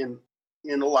depiction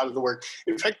in a lot of the work.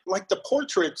 In fact, like the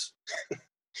portraits,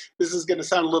 this is going to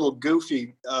sound a little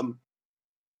goofy.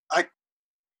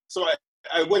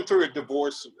 I went through a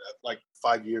divorce like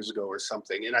 5 years ago or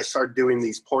something, and I started doing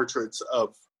these portraits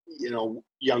of, you know,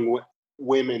 young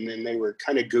women, and they were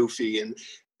kind of goofy, and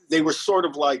they were sort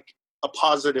of like a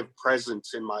positive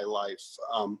presence in my life.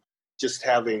 Just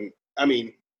having, I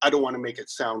mean, I don't want to make it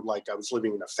sound like I was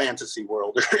living in a fantasy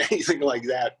world or anything like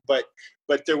that, but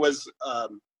there was,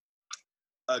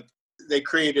 they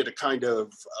created a kind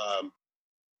of,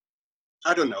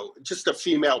 I don't know, just a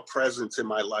female presence in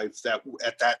my life that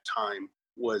at that time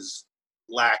was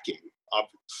lacking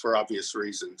for obvious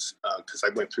reasons, because I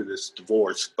went through this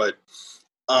divorce. But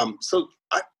so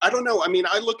I don't know. I mean,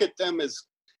 I look at them as,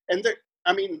 and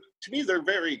I mean, to me, they're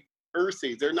very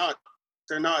earthy. They're not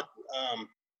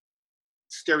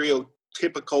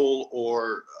stereotypical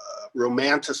or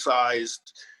romanticized.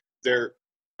 I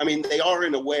mean, they are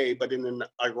in a way, but in an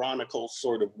ironical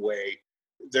sort of way.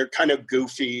 They're kind of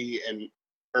goofy and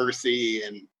earthy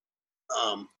and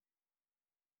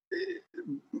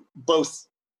both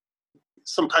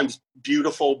sometimes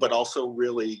beautiful, but also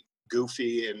really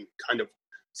goofy and kind of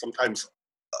sometimes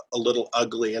a little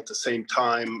ugly at the same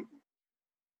time.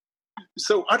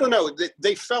 So I don't know,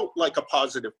 they felt like a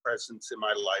positive presence in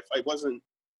my life.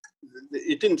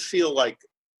 It didn't feel like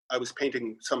I was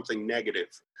painting something negative.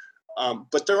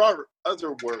 But there are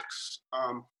other works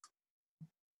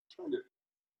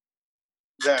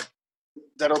that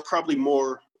are probably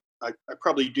more, I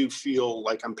probably do feel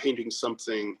like I'm painting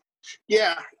something.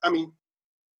 Yeah, I mean,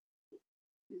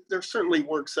 there's certainly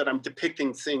works that I'm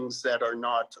depicting things that are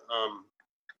not,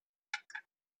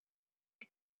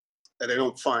 that I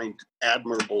don't find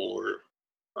admirable or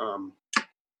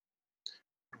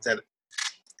that,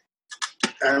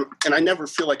 and I never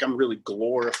feel like I'm really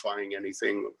glorifying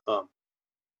anything. But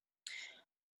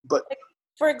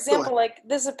for example, like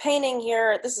there's a painting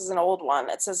here. This is an old one.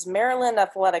 It says Maryland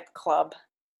Athletic Club,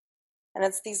 and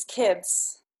it's these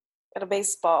kids at a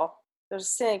baseball. They're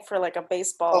sitting for like a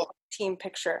baseball team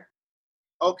picture.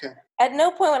 Okay. At no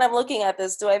point when I'm looking at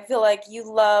this do I feel like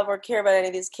you love or care about any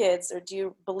of these kids, or do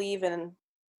you believe in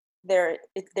their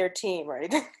team,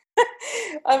 right?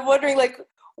 I'm wondering, like,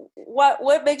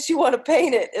 what makes you want to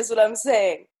paint it is what I'm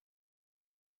saying.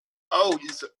 Oh,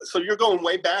 so you're going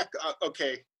way back.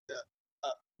 Okay.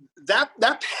 That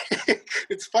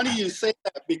it's funny you say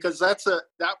that, because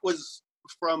that was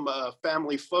from a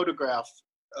family photograph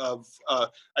of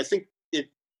I think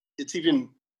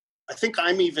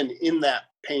I'm even in that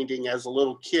painting as a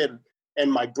little kid,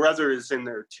 and my brother is in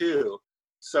there too.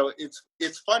 So it's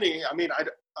funny. I mean,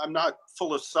 I'm not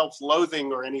full of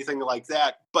self-loathing or anything like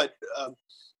that, but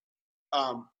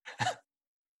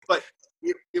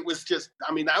it was just,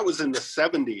 I mean, that was in the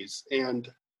 70s, and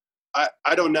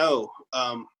I don't know.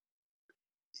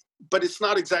 But it's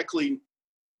not exactly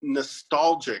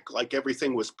nostalgic, like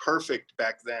everything was perfect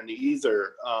back then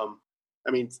either. I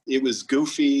mean, it was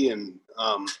goofy, and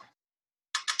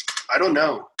I don't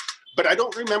know. But I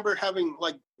don't remember having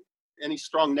like any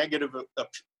strong negative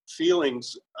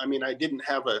feelings. I mean, I didn't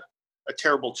have a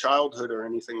terrible childhood or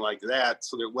anything like that,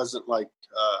 so there wasn't like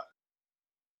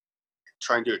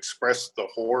trying to express the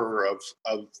horror of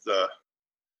the.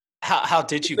 How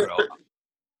did you grow up?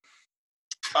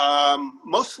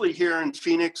 Mostly here in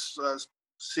Phoenix,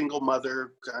 single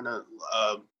mother, kind of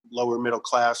lower middle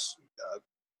class,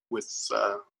 with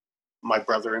my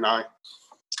brother and I.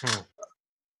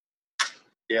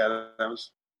 Yeah, that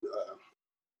was.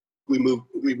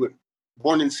 We were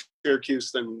born in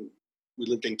Syracuse, then we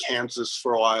lived in Kansas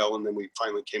for a while, and then we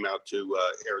finally came out to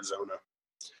Arizona.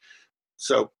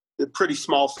 So a pretty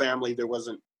small family. There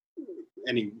wasn't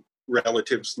any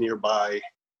relatives nearby,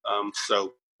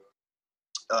 so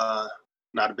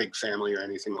not a big family or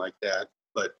anything like that,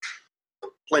 but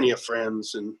plenty of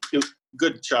friends and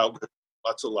good childhood,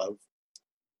 lots of love.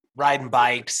 Riding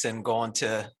bikes and going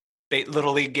to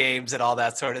Little League games and all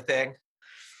that sort of thing?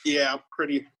 Yeah,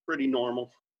 pretty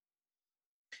normal.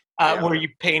 Were you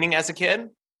painting as a kid?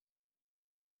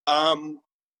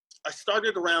 I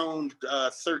started around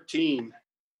 13,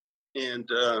 and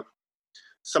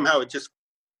somehow it just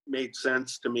made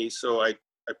sense to me. So I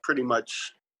pretty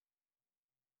much,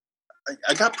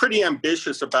 I got pretty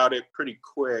ambitious about it pretty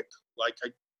quick. Like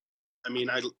I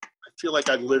feel like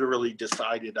I literally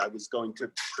decided I was going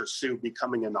to pursue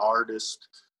becoming an artist,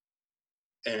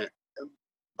 and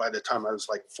by the time I was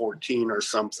like 14 or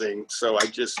something. So I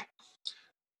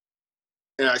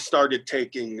started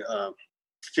taking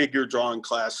figure drawing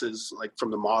classes, like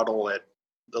from the model at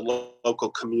the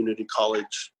local community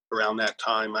college. Around that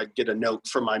time, I'd get a note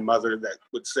from my mother that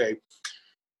would say,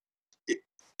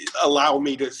 allow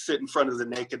me to sit in front of the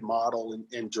naked model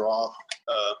and draw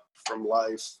from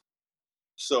life.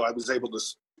 So I was able to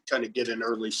kind of get an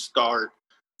early start.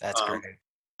 That's great.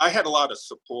 I had a lot of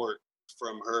support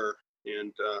from her,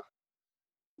 and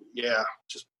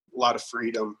just a lot of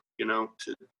freedom, to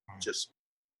just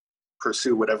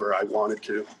pursue whatever I wanted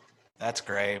to. That's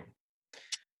great.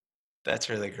 That's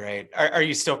really great. Are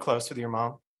you still close with your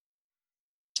mom?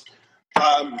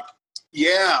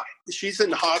 Yeah, she's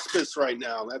in hospice right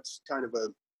now. That's kind of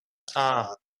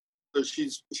so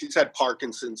she's had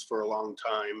Parkinson's for a long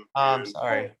time. I'm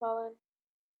sorry.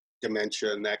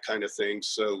 Dementia and that kind of thing.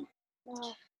 So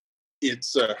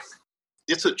it's a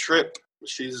trip.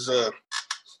 She's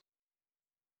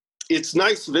it's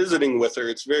nice visiting with her.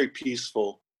 It's very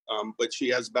peaceful. But she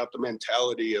has about the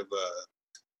mentality of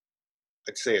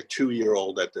I'd say a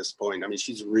 2-year-old at this point. I mean,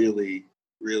 she's really,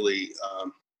 really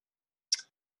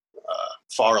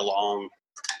far along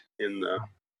in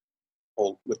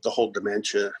with the whole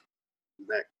dementia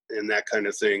and that kind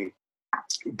of thing.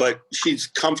 But she's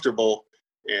comfortable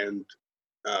and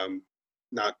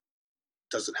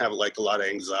doesn't have like a lot of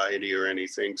anxiety or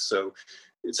anything. So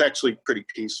it's actually pretty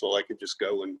peaceful. I could just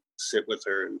go and sit with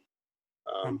her, and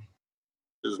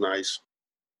it was nice.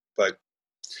 But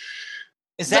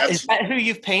is that who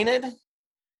you've painted?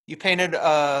 You painted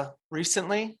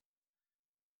recently?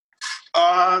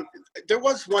 There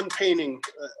was one painting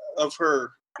of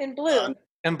her in blue.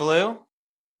 In blue?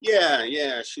 Yeah.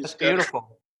 That's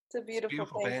beautiful. It's a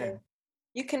beautiful painting. painting.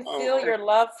 You can feel your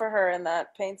love for her in that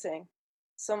painting.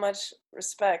 So much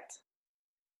respect.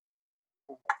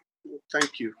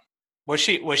 Thank you. Was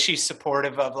she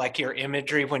supportive of like your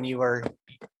imagery when you were,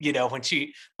 when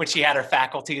she had her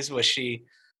faculties? Was she?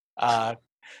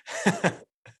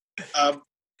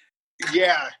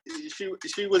 Yeah,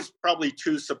 she was probably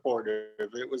too supportive.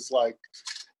 It was like,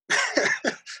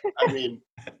 I mean,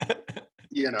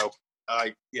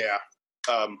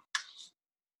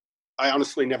 I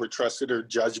honestly never trusted her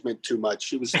judgment too much.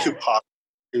 She was too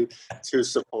positive, too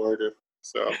supportive.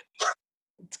 So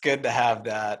it's good to have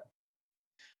that.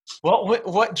 Well,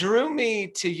 what drew me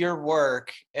to your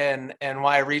work and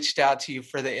why I reached out to you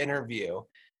for the interview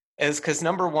is because,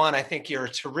 number one, I think you're a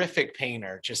terrific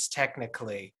painter, just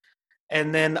technically.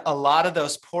 And then a lot of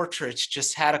those portraits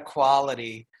just had a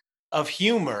quality of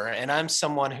humor. And I'm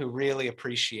someone who really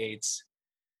appreciates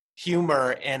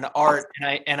humor and art.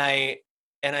 And I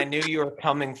knew you were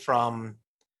coming from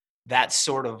that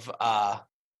sort of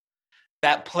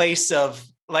that place of,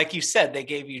 like you said, they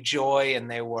gave you joy and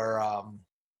they were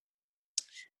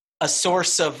a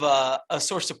source of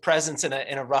presence in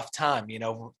a rough time,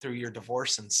 through your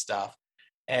divorce and stuff.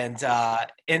 And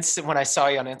when I saw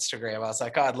you on Instagram, I was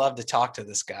like, oh, I'd love to talk to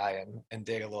this guy and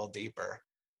dig a little deeper.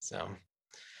 So.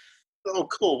 Oh,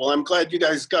 cool. Well, I'm glad you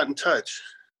guys got in touch.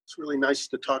 It's really nice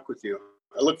to talk with you.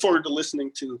 I look forward to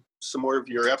listening to some more of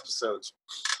your episodes.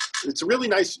 It's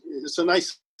a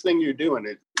nice thing you're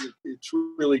doing. It's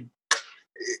really,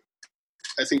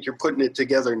 I think you're putting it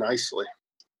together nicely.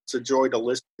 It's a joy to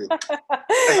listen to.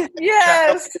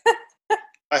 Yes.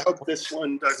 I hope this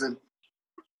one doesn't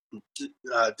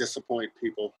disappoint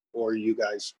people or you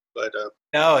guys, but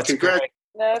no, it's great.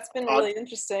 No, it's been really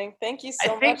interesting. Thank you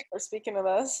so much for speaking with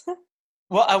us.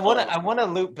 Well, I want to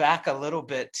loop back a little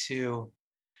bit to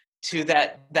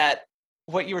that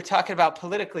what you were talking about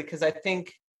politically, because I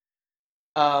think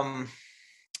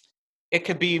it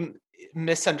could be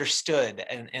misunderstood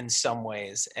in some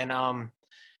ways, and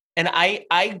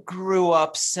I grew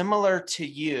up similar to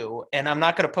you, and I'm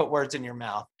not going to put words in your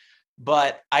mouth.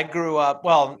 But I grew up,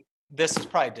 well, this is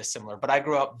probably dissimilar, but I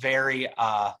grew up very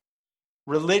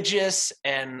religious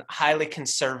and highly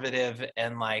conservative.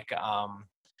 And like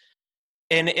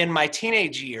in my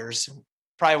teenage years,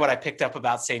 probably what I picked up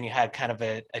about saying you had kind of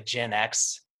a Gen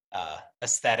X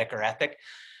aesthetic or ethic,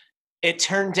 it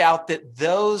turned out that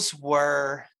those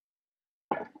were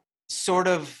sort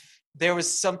of, there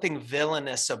was something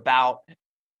villainous about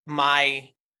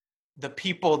the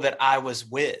people that I was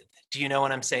with. Do you know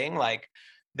what I'm saying? Like,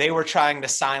 they were trying to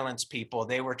silence people.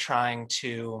 They were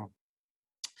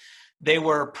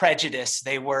prejudiced.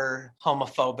 They were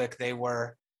homophobic. They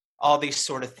were all these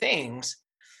sort of things.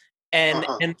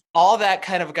 And all that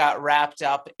kind of got wrapped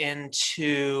up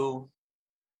into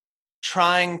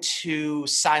trying to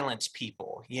silence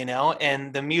people,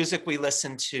 and the music we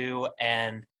listened to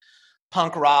and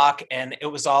punk rock. And it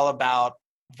was all about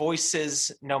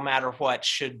voices, no matter what,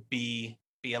 should be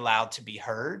allowed to be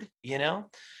heard,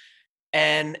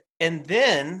 and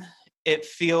then it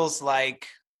feels like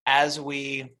as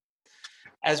we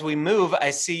move, I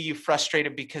see you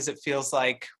frustrated because it feels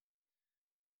like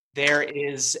there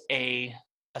is a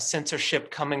censorship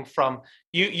coming from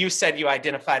you said you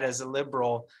identified as a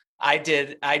liberal. I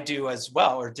do as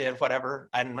well, or did, whatever.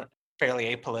 I'm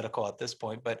fairly apolitical at this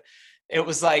point, but it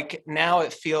was like, now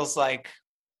it feels like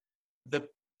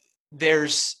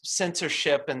there's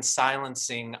censorship and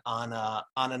silencing on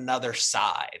another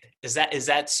side. Is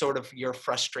that sort of your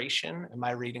frustration? Am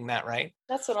I reading that right?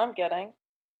 That's what I'm getting.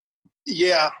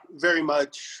 Yeah, very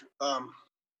much.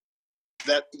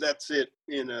 That's it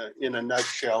in a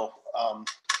nutshell.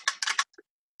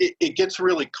 It gets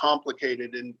really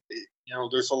complicated, and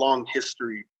there's a long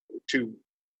history to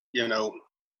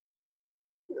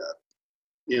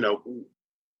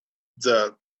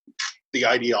the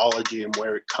ideology and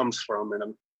where it comes from, and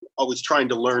I'm always trying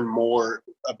to learn more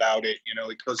about it.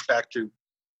 It goes back to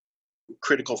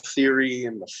critical theory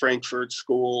and the Frankfurt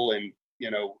School, and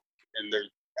and there's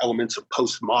elements of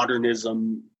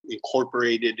postmodernism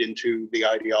incorporated into the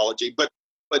ideology. But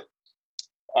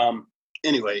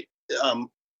anyway,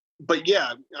 but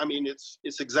yeah, I mean, it's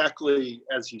exactly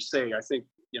as you say. I think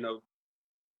the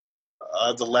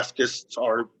leftists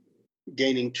are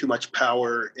gaining too much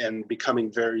power and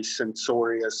becoming very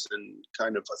censorious and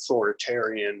kind of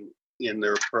authoritarian in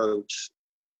their approach.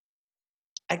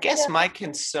 I guess my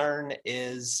concern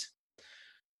is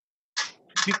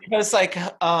because like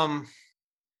I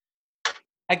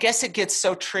guess it gets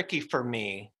so tricky for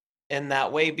me in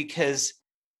that way because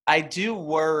I do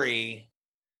worry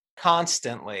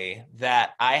constantly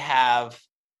that I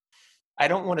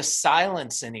don't want to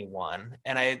silence anyone,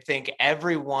 and I think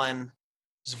everyone's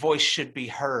voice should be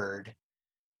heard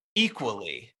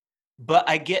equally. But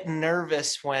I get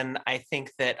nervous when I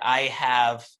think that I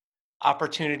have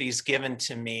opportunities given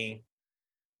to me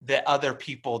that other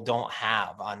people don't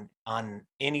have on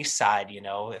any side. You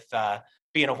know, if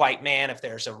being a white man, if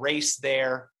there's a race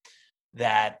there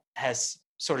that has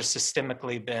sort of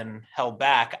systemically been held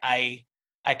back, I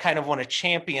kind of want to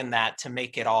champion that to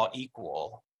make it all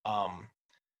equal.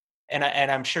 And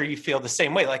I'm sure you feel the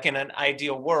same way. Like in an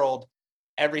ideal world,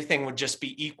 everything would just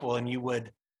be equal, and you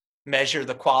would measure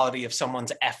the quality of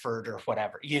someone's effort or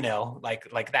whatever, you know,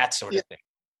 like that sort of thing.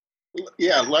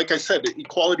 Yeah, like I said,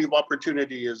 equality of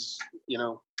opportunity is, you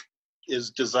know,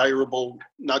 is desirable,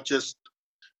 not just,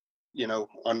 you know,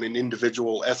 on an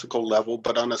individual ethical level,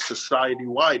 but on a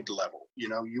society-wide level. You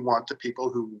know, you want the people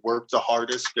who work the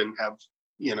hardest and have,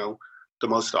 you know, the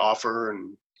most to offer,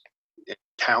 and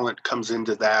talent comes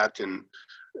into that, and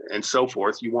so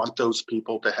forth. You want those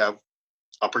people to have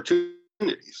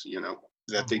opportunities, you know,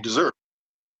 that they deserve.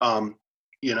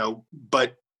 You know,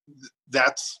 but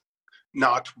that's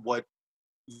not what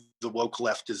the woke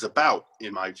left is about,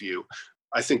 in my view.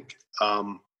 I think,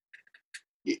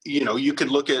 you know, you could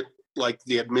look at like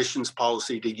the admissions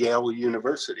policy to Yale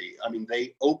University. I mean,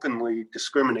 they openly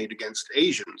discriminate against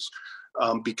Asians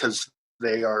because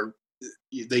they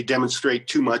demonstrate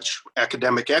too much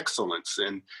academic excellence,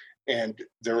 and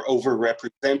they're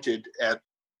overrepresented at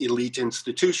elite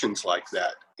institutions like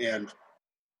that. And,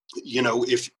 you know,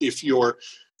 if you're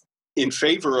in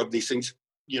favor of these things,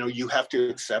 you know, you have to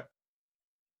accept,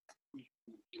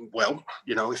 well,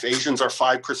 you know, if Asians are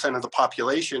 5% of the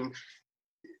population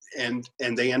and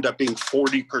they end up being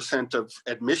 40% of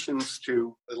admissions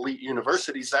to elite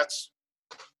universities, that's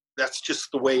just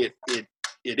the way it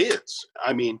is.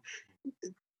 I mean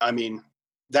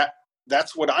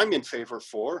that's what I'm in favor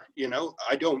for. You know,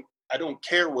 I don't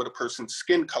care what a person's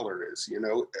skin color is. You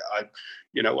know,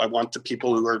 I want the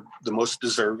people who are the most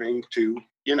deserving to,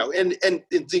 you know, and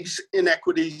these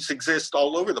inequities exist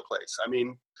all over the place. I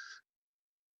mean,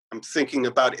 I'm thinking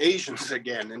about Asians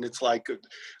again, and it's like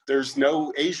there's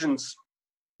no Asians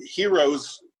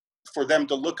heroes for them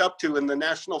to look up to in the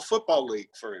National Football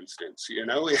League, for instance. You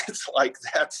know, it's like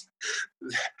that's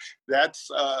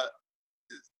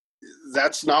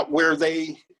not where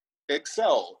they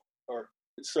excel. Or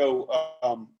so,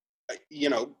 you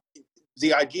know,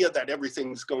 the idea that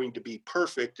everything's going to be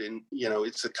perfect, and, you know,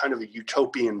 it's a kind of a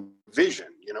utopian vision.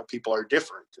 You know, people are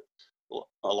different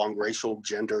along racial,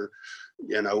 gender,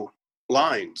 you know,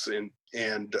 lines, and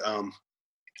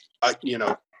you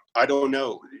know, I don't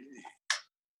know.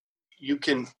 You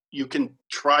can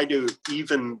try to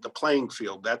even the playing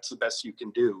field. That's the best you can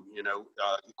do. You know,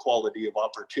 equality of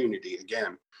opportunity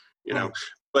again. You know,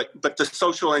 but the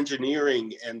social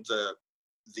engineering and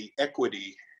the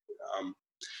equity,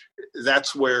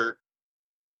 that's where,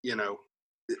 you know,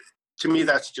 to me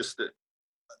that's just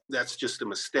a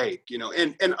mistake. You know,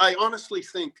 and I honestly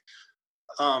think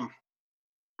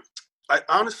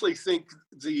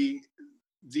the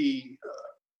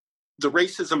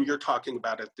racism you're talking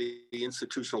about at the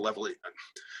institutional level,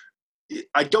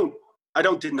 I don't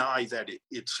deny that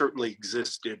it certainly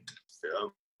existed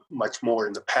much more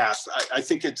in the past. I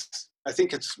think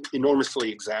it's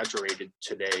enormously exaggerated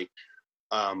today.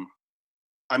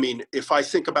 I mean, if I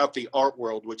think about the art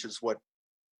world, which is what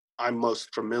I'm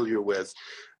most familiar with,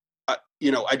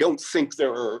 you know, I don't think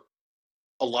there are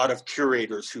a lot of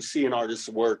curators who see an artist's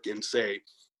work and say,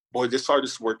 boy, this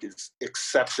artist's work is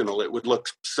exceptional. It would look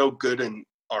so good in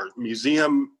our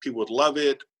museum. People would love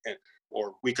it.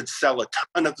 Or we could sell a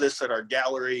ton of this at our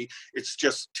gallery. It's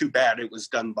just too bad it was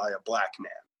done by a black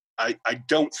man. I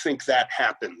don't think that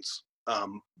happens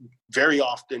very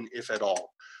often, if at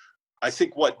all. I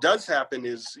think what does happen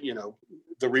is, you know,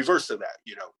 the reverse of that,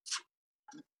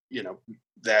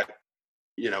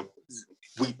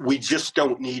 we just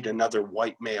don't need another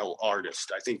white male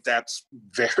artist. I think that's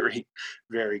very,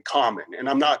 very common. And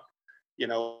I'm not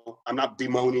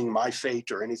bemoaning my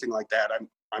fate or anything like that.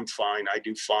 I'm fine. I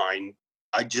do fine.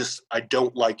 I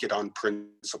don't like it on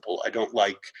principle. I don't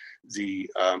like the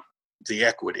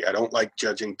equity. I don't like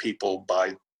judging people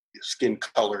by skin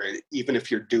color, even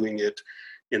if you're doing it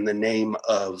in the name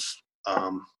of,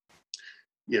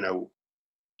 you know,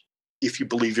 if you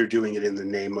believe you're doing it in the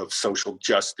name of social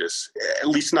justice, at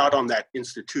least not on that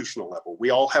institutional level. We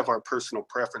all have our personal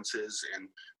preferences and,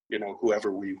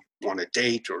 whoever we want to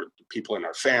date or the people in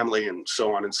our family and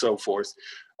so on and so forth.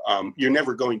 You're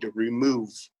never going to remove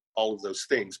all of those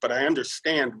things, but I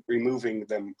understand removing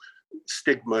them,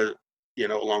 stigma,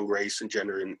 along race and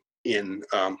gender in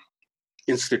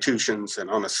institutions and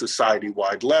on a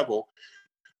society-wide level.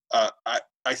 I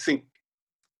think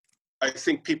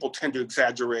people tend to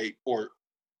exaggerate or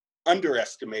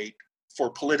underestimate,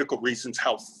 for political reasons,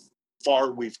 how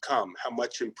far we've come, how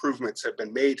much improvements have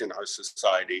been made in our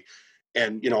society.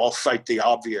 And, I'll cite the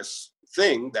obvious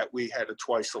thing that we had a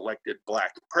twice elected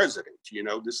Black president.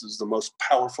 This is the most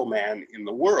powerful man in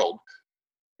the world.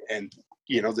 And,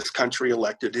 this country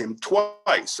elected him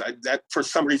twice. That, for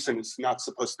some reason, is not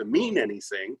supposed to mean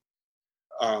anything.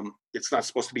 It's not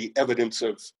supposed to be evidence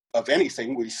of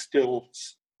anything. We still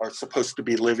are supposed to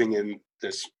be living in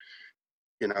this,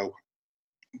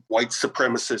 white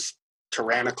supremacist,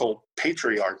 tyrannical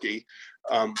patriarchy.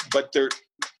 But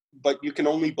you can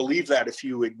only believe that if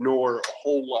you ignore a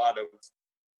whole lot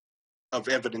of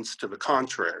evidence to the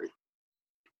contrary.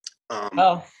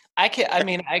 Well,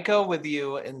 I go with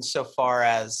you insofar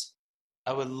as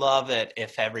I would love it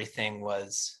if everything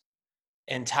was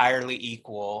entirely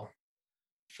equal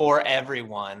for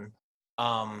everyone.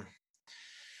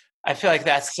 I feel like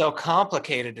that's so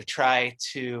complicated to try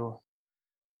to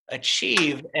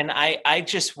achieve. And I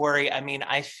just worry.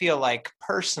 I feel like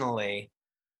personally,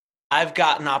 I've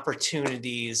gotten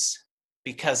opportunities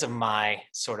because of my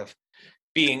sort of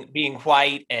being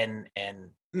white and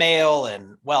male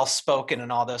and well-spoken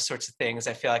and all those sorts of things.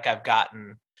 I feel like I've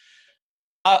gotten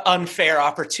unfair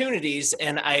opportunities,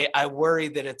 and I worry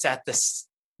that it's at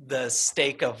the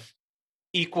stake of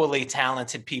equally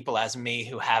talented people as me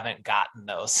who haven't gotten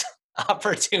those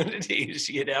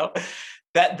opportunities.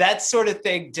 That sort of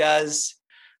thing does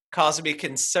cause me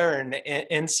concern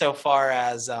insofar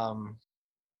as I'm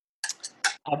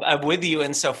with you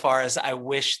insofar as I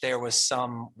wish there was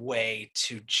some way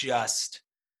to just,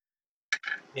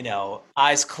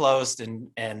 eyes closed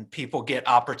and people get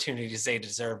opportunities they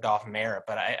deserved off merit.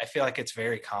 But I feel like it's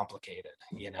very complicated,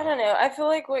 I don't know. I feel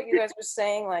like what you guys were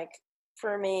saying, like,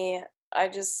 for me, I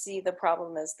just see the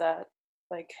problem is that,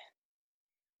 like,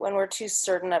 when we're too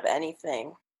certain of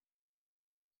anything,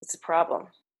 it's a problem.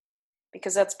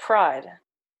 Because that's pride.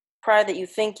 Pride that you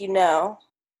think you know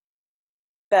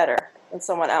better than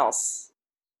someone else,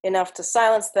 enough to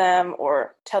silence them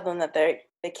or tell them that they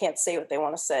can't say what they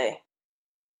want to say.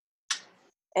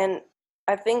 And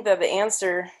I think that the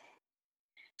answer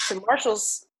to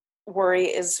Marshall's worry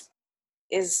is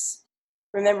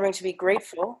remembering to be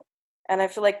grateful. And I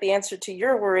feel like the answer to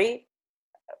your worry,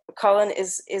 Colin,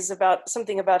 is about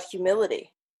something about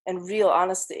humility and real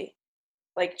honesty,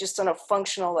 like just on a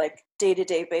functional, like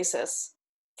day-to-day basis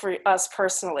for us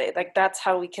personally. Like that's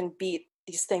how we can beat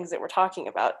these things that we're talking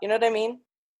about. You know what I mean?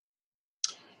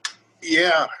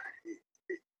 Yeah.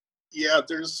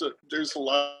 There's a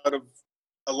lot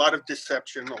of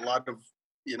deception, a lot of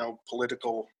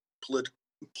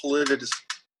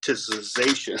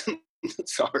politicization.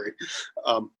 Sorry,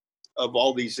 of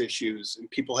all these issues, and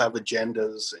people have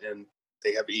agendas and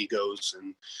they have egos,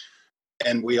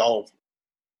 and we all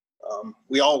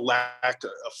lack a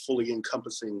fully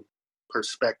encompassing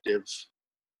perspective.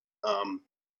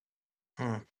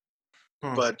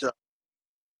 But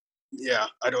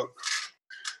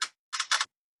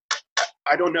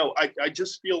I don't know. I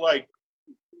just feel like,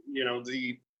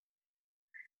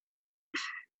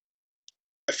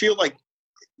 I feel like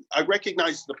I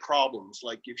recognize the problems.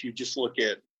 Like if you just look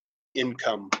at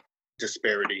income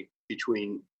disparity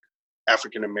between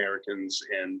African Americans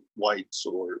and whites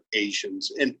or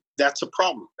Asians, and that's a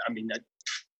problem.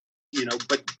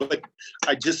 But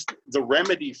the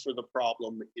remedy for the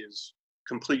problem is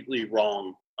completely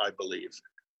wrong, I believe.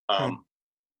 The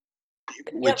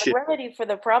remedy for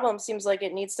the problem seems like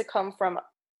it needs to come from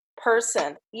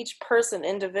each person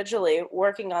individually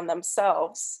working on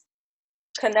themselves,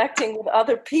 connecting with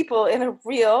other people in a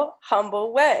real,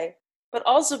 humble way, but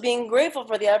also being grateful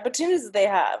for the opportunities that they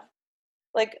have.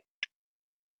 Like,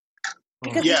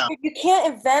 because you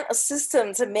can't invent a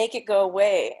system to make it go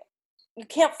away. You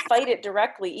can't fight it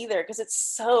directly either, because it's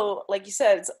so, like you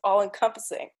said, it's all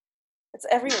encompassing. It's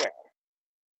everywhere.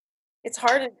 It's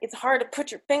hard to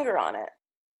put your finger on it.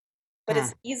 But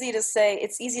it's easy to say,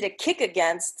 it's easy to kick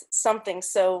against something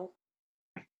so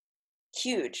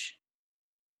huge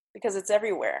because it's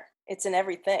everywhere. It's in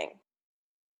everything.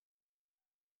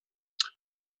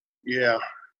 Yeah.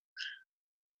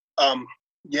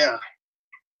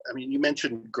 You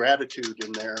mentioned gratitude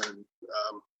in there, and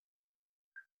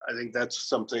I think that's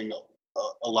something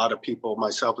a lot of people,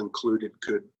 myself included,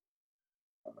 could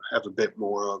have a bit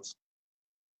more of.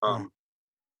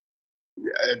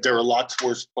 There are lots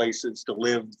worse places to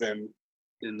live than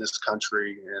in this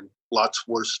country, and lots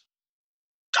worse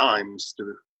times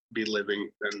to be living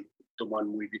than the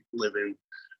one we live in.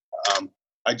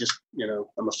 I just,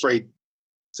 I'm afraid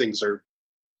things are,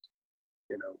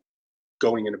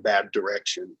 going in a bad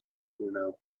direction,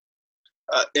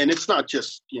 and it's not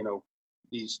just,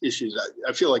 these issues.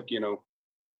 I feel like,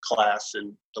 class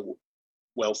and the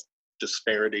wealth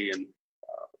disparity, and,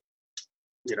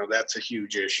 that's a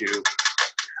huge issue.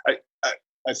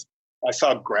 I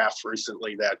saw a graph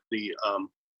recently that the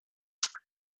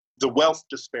wealth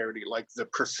disparity, like the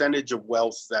percentage of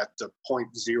wealth that the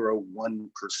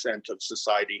 0.01% of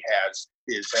society has,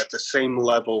 is at the same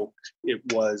level it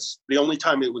was. The only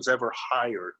time it was ever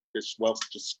higher, this wealth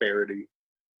disparity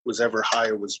was ever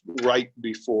higher, was right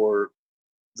before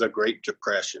the Great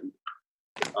Depression.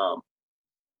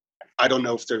 I don't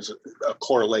know if there's a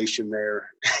correlation there,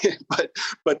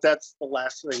 but that's the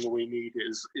last thing we need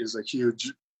is a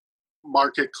huge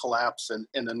market collapse and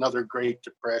another Great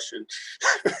Depression.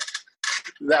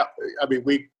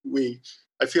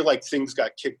 I feel like things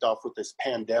got kicked off with this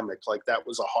pandemic. Like that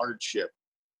was a hardship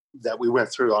that we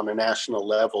went through on a national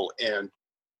level, and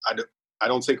I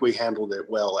don't think we handled it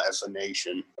well as a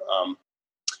nation.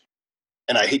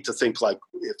 And I hate to think like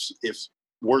if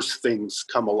worse things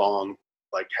come along,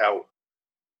 like how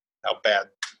bad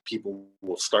people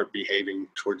will start behaving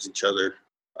towards each other.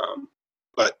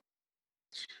 But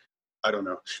I don't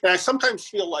know. And I sometimes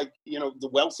feel like, the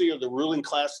wealthy or the ruling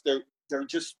class, they're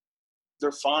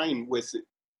fine with it.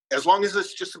 As long as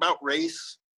it's just about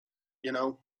race,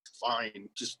 fine.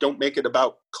 Just don't make it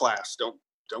about class. Don't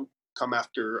come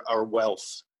after our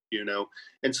wealth,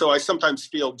 And so I sometimes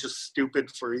feel just stupid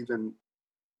for even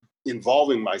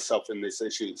involving myself in these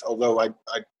issues, although I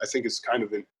think it's kind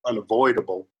of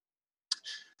unavoidable,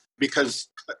 because,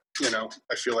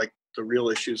 I feel like the real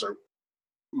issues are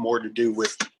more to do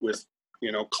with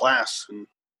class and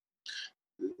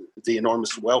the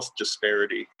enormous wealth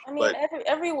disparity. I mean,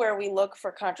 everywhere we look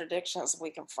for contradictions, we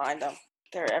can find them.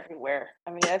 They're everywhere.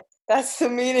 I mean, that's the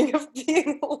meaning of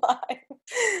being alive.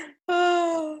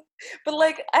 But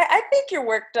I think your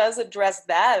work does address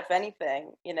that, if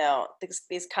anything,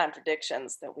 these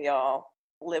contradictions that we all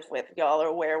live with, we all are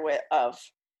aware of.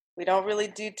 We don't really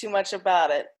do too much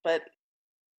about it, but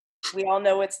we all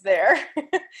know it's there.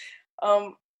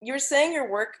 You were saying your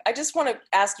work, I just want to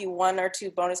ask you one or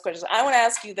two bonus questions. I want to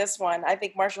ask you this one. I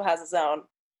think Marshall has his own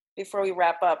before we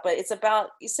wrap up, but it's about,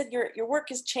 you said your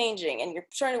work is changing and you're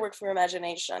starting to work for your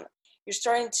imagination. You're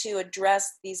starting to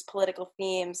address these political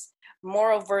themes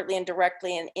more overtly and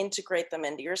directly and integrate them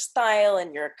into your style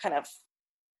and your kind of,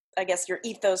 I guess, your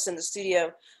ethos in the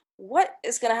studio. What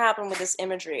is going to happen with this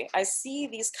imagery? I see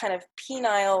these kind of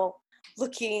penile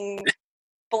looking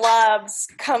blobs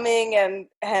coming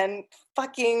and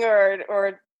fucking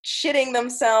or shitting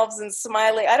themselves and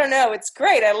smiling. I don't know. It's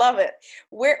great. I love it.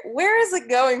 Where is it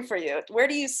going for you? Where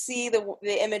do you see the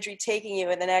imagery taking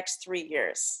you in the next 3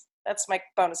 years? That's my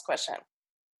bonus question.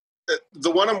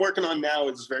 The one I'm working on now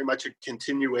is very much a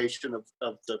continuation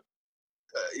of the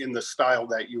in the style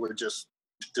that you were just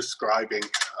describing,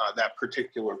 that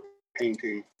particular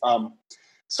painting.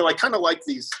 So I kind of like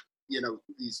these,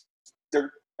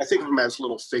 I think of them as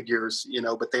little figures,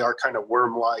 but they are kind of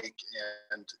worm-like,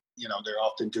 and they're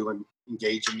often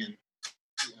engaging in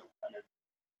kind of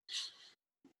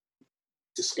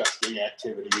disgusting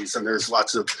activities, and there's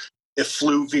lots of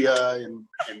effluvia and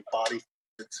body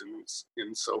fluids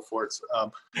and so forth.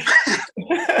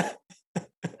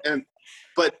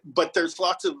 But there's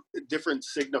lots of different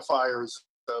signifiers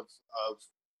of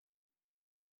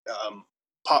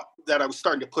that I was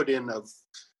starting to put in of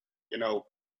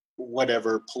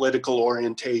whatever political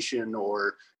orientation,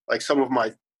 or like some of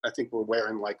my, I think we're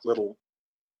wearing like little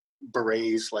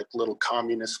berets, like little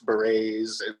communist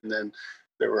berets, and then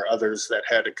there were others that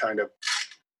had a kind of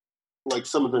like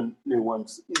some of the new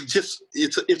ones. Just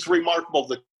it's remarkable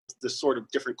the sort of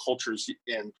different cultures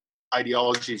and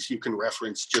ideologies you can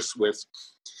reference just with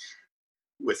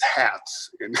hats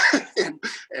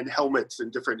and helmets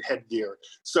and different headgear.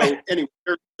 So anyway,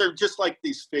 they're just like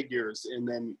these figures, and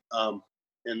then I'm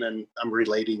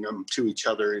relating them to each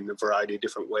other in a variety of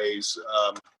different ways.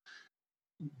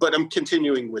 But I'm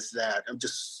continuing with that. I'm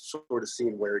just sort of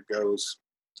seeing where it goes.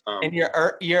 And your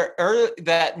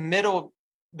that middle,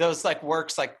 those like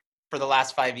works like for the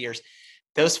last 5 years,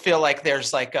 those feel like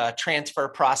there's like a transfer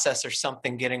process or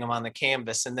something getting them on the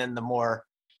canvas. And then the more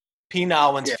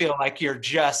penile ones feel like you're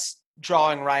just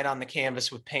drawing right on the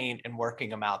canvas with paint and working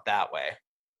them out that way.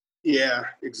 Yeah,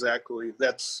 exactly.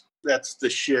 That's the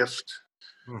shift.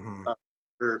 Hmm.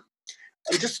 Or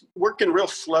I'm just working real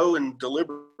slow and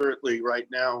deliberately right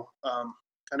now,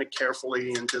 kind of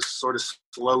carefully and just sort of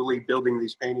slowly building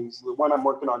these paintings. The one I'm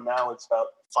working on now is about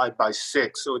 5 by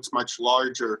 6, so it's much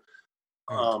larger.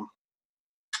 Um,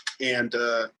 and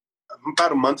I'm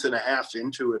about a month and a half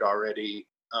into it already.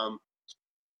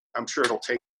 I'm sure it'll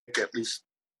take at least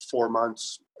 4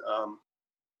 months.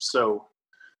 So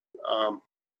um,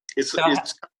 it's So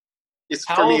it's it's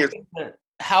for how me. It's, open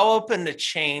how open to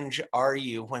change are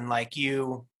you when like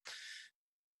you're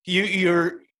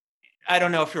I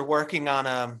don't know if you're working on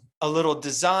a little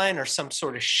design or some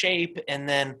sort of shape, and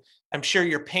then I'm sure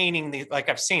you're painting the like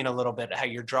I've seen a little bit how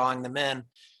you're drawing them in.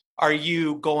 Are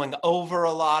you going over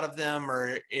a lot of them,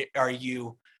 or are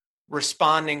you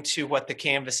responding to what the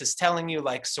canvas is telling you,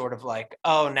 like sort of like,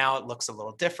 oh, now it looks a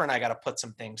little different. I got to put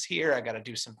some things here. I got to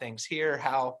do some things here.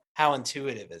 How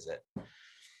intuitive is it?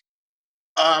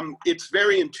 it's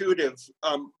very intuitive,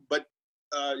 but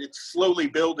it's slowly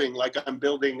building. Like I'm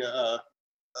building a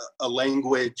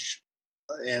language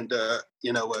and a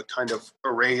kind of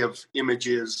array of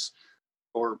images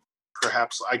or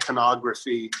perhaps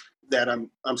iconography that I'm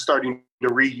starting to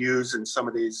reuse in some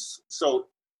of these. So,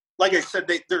 like I said,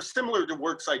 they're similar to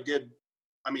works I did.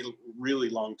 I mean, really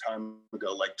long time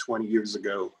ago, like 20 years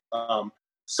ago.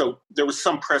 So there was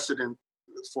some precedent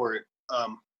for it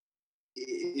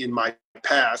in my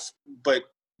past, but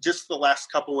just the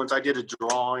last couple ones, I did a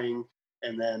drawing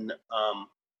and then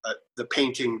the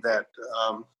painting that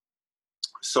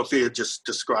Sophia just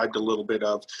described a little bit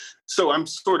of. So I'm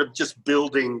sort of just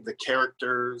building the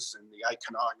characters and the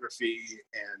iconography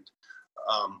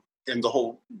and the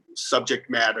whole subject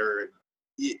matter.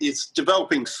 It's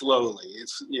developing slowly.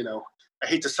 It's, I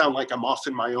hate to sound like I'm off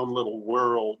in my own little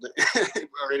world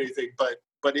or anything, but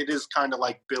it is kind of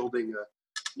like building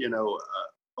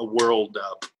a world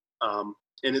up.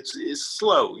 And it's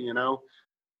slow,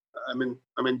 I'm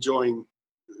enjoying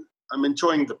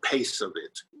the pace of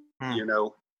it,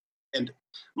 and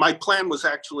my plan was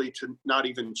actually to not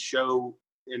even show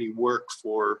any work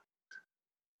for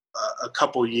a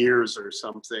couple years or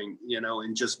something,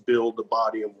 and just build the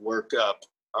body of work up.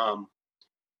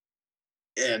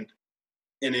 And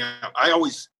I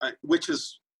always, which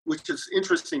is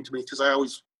interesting to me because I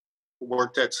always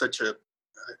worked at such a,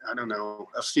 I don't know,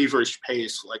 a feverish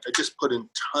pace. Like I just put in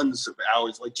tons of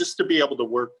hours, like just to be able to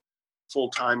work full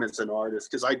time as an artist.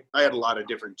 Because I had a lot of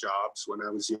different jobs when I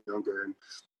was younger,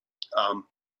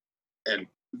 and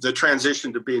the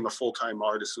transition to being a full time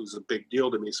artist was a big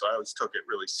deal to me. So I always took it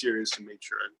really serious and made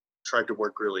sure I tried to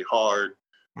work really hard.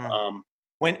 Mm.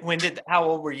 How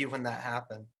old were you when that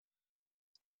happened?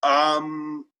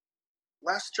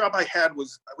 Last job I had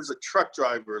was I was a truck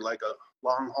driver, like a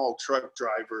long haul truck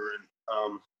driver, and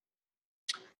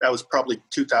that was probably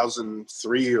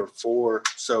 2003 or 4.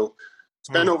 So it's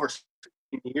been over 15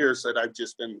 years that I've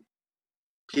just been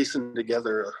piecing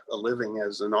together a living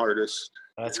as an artist.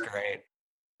 That's great.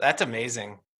 That's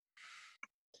amazing.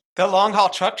 The long haul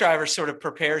truck driver sort of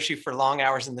prepares you for long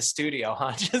hours in the studio,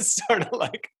 huh? Just sort of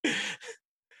like.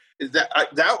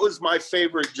 That was my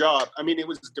favorite job. I mean, it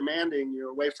was demanding. You're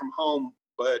away from home,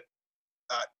 but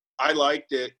I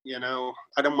liked it. I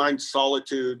don't mind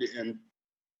solitude, and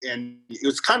it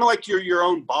was kind of like you're your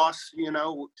own boss.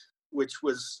 Which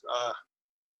was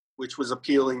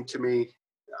appealing to me.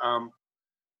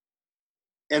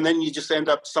 And then you just end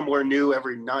up somewhere new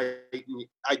every night. And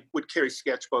I would carry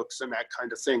sketchbooks and that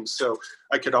kind of thing, so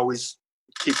I could always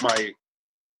keep my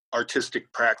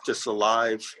artistic practice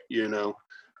alive.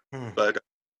 But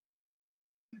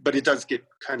it does get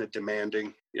kind of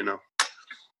demanding,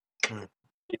 on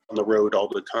the road all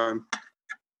the time.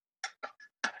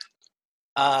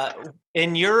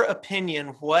 In your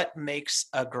opinion, what makes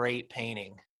a great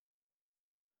painting?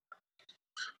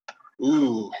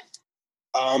 Ooh,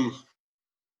 I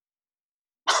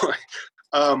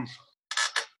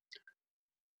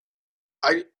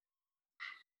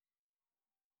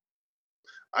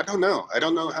don't know. I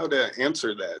don't know how to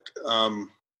answer that.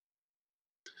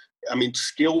 I mean,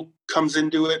 skill comes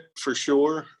into it for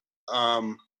sure.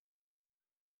 But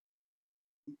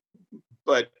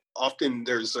often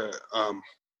there's I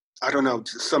don't know,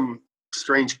 some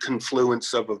strange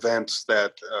confluence of events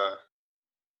that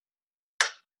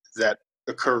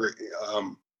occur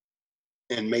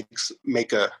and make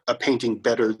a painting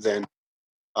better than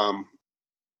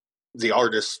the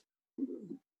artist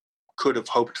could have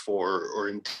hoped for or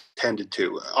intended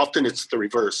to. Often it's the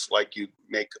reverse, like you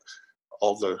make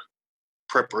all the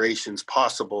preparations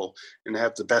possible and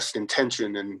have the best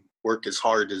intention and work as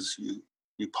hard as you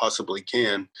possibly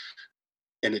can,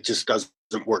 and it just doesn't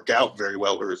work out very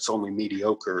well, or it's only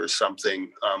mediocre or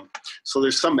something. So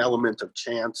there's some element of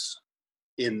chance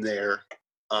in there.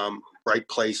 Right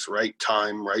place, right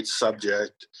time, right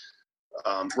subject,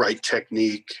 right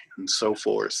technique, and so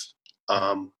forth.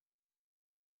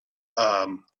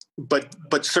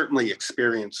 But certainly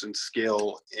experience and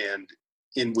skill, and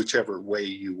in whichever way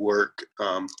you work,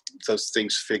 those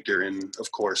things figure in,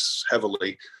 of course,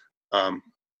 heavily.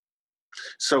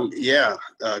 So yeah,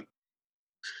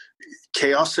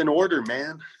 chaos and order,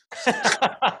 man.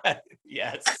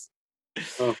 Yes.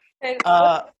 Hey,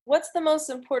 what's the most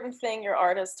important thing your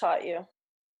art has taught you?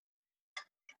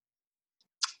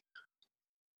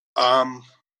 I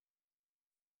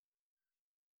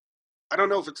don't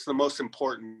know if it's the most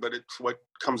important, but it's what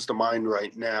comes to mind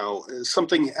right now.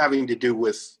 Something having to do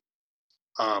with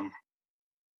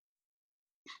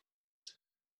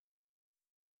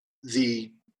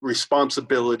the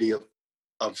responsibility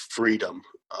of freedom.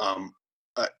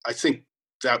 I think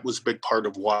that was a big part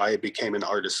of why I became an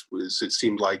artist. Was it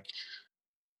seemed like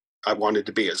I wanted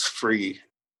to be as free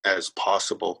as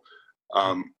possible.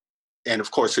 And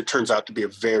of course, it turns out to be a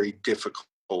very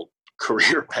difficult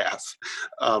career path.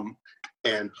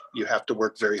 And you have to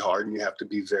work very hard, and you have to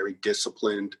be very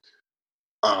disciplined.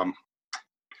 I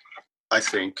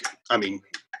think, I mean,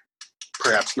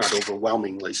 perhaps not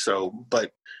overwhelmingly so,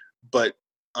 but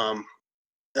I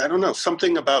don't know,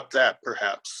 something about that,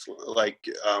 perhaps, like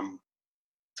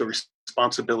the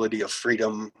responsibility of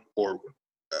freedom, or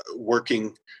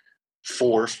working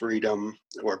for freedom,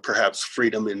 or perhaps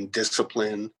freedom in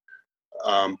discipline,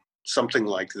 something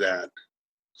like that.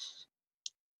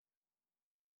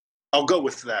 I'll go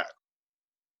with that.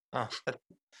 Oh,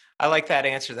 I like that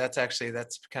answer.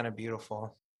 That's kind of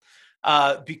beautiful.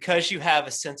 Because you have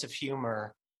a sense of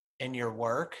humor in your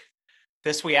work.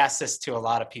 We ask this to a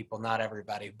lot of people, not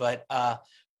everybody, but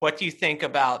what do you think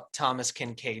about Thomas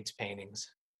Kincaid's paintings?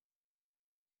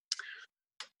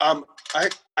 I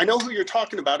know who you're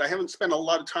talking about. I haven't spent a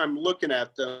lot of time looking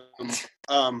at them.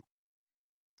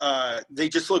 They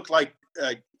just look like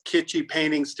kitschy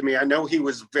paintings to me. I know he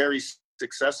was very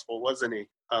successful, wasn't he?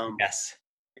 Yes.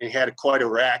 He had quite a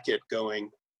racket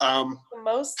going. The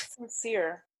most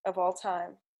sincere of all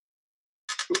time.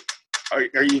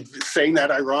 Are you saying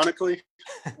that ironically?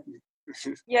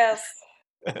 Yes.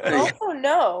 But also,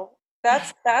 no.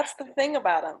 That's the thing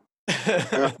about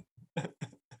him.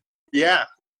 Yeah,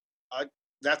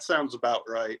 that sounds about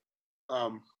right.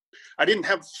 I didn't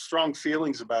have strong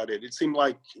feelings about it. It seemed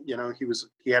like,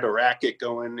 he had a racket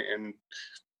going, and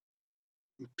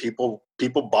people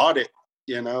bought it.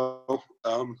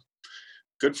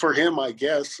 Good for him, I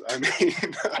guess. I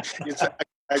mean,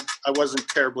 I wasn't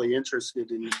terribly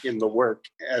interested in the work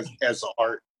as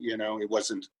art. It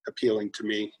wasn't appealing to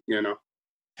me.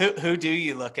 Who do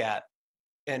you look at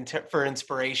for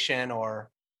inspiration,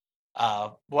 or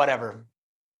whatever,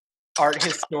 art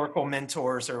historical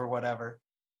mentors or whatever?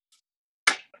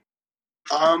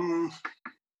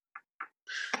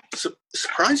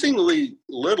 Surprisingly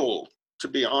little, to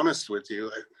be honest with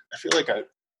you. I feel like I'm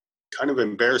kind of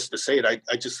embarrassed to say it. I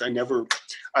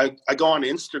go on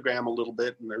Instagram a little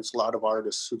bit, and there's a lot of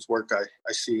artists whose work I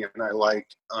see and I like,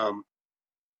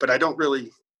 but I don't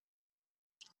really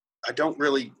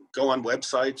go on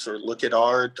websites or look at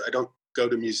art. I don't go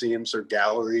to museums or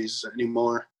galleries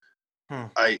anymore.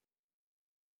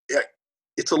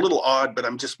 It's a little odd, but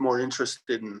I'm just more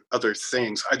interested in other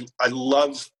things. I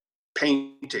love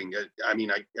painting. I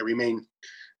mean, I remain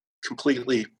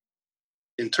completely,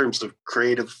 in terms of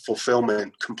creative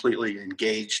fulfillment, completely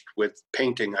engaged with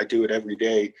painting. I do it every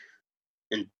day,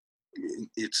 and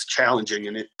it's challenging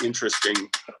and interesting,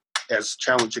 as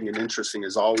challenging and interesting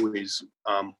as always.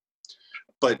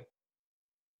 But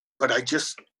I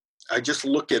just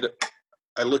look at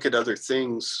other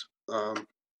things,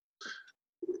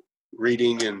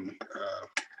 reading and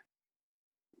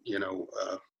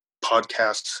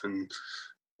podcasts and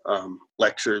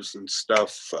lectures and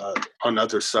stuff on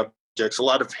other subjects. A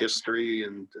lot of history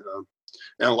and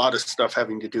a lot of stuff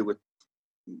having to do with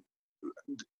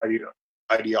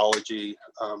ideology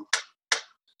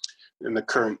and the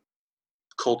current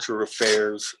cultural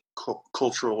affairs.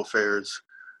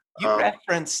 You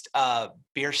referenced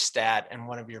Bierstadt in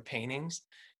one of your paintings,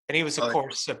 and he was, of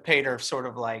course, a painter of sort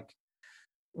of like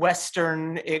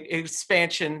Western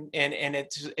expansion, and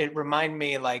it reminded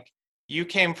me, like, you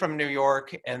came from New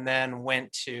York and then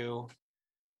went to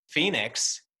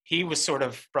Phoenix. He was sort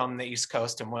of from the East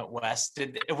Coast and went west.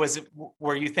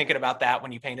 Were you thinking about that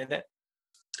when you painted it?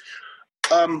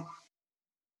 A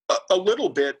little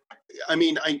bit. I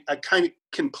mean, I kind of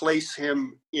can place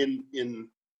him in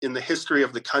the history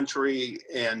of the country,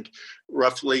 and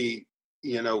roughly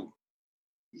you know,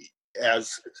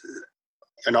 as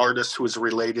an artist who is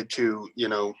related to, you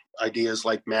know, ideas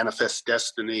like manifest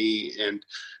destiny and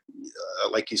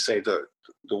like you say, the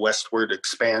westward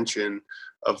expansion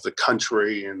of the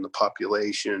country and the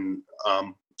population.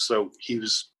 So he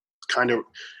was kind of,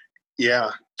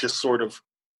 just sort of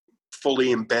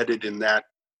fully embedded in that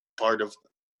part of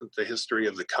the history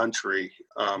of the country.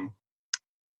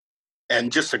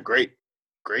 And just a great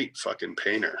fucking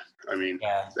painter. I mean,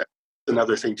 that's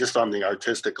another thing, just on the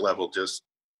artistic level, just,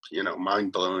 you know,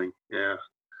 mind blowing. Yeah.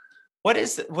 What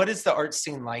is the art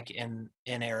scene like in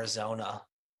Arizona?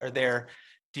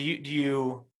 Do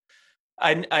you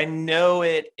I know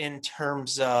it in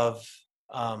terms of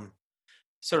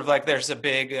sort of like there's a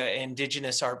big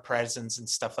indigenous art presence and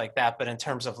stuff like that, but in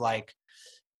terms of like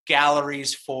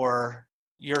galleries for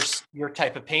your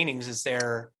type of paintings, is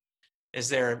there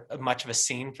much of a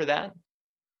scene for that?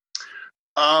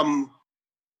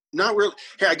 Not really.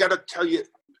 Hey, I got to tell you,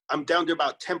 I'm down to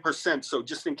about 10%. So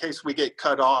just in case we get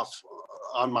cut off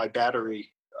on my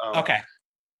battery. Okay.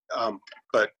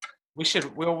 But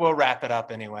we'll wrap it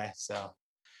up anyway. So.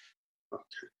 Okay.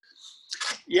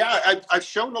 Yeah, I've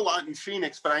shown a lot in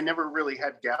Phoenix, but I never really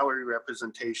had gallery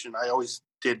representation. I always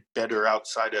did better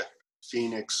outside of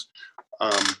Phoenix.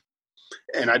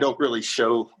 And I don't really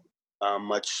show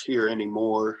much here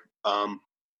anymore.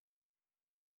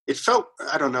 It felt,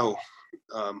 I don't know,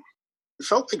 it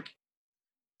felt like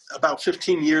about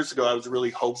 15 years ago, I was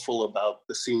really hopeful about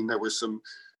the scene. There were some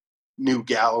new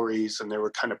galleries and they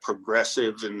were kind of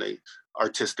progressive in the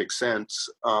artistic sense.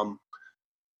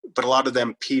 But a lot of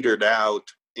them petered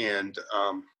out, and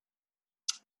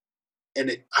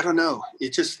it, I don't know,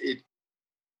 it just, it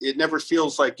never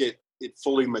feels like it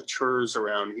fully matures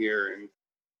around here. And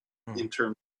in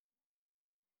terms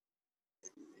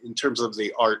of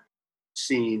the art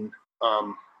scene,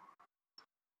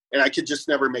 and I could just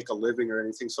never make a living or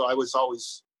anything. So I was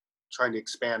always trying to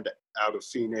expand out of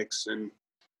Phoenix, and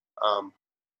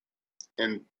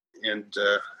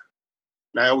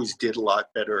I always did a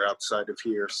lot better outside of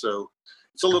here. So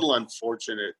it's a little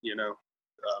unfortunate, you know.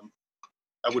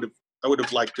 I would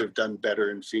have liked to have done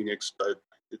better in Phoenix, but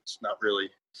it's not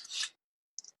really.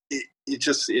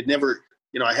 It never,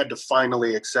 you know. I had to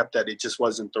finally accept that it just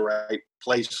wasn't the right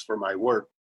place for my work,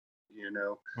 you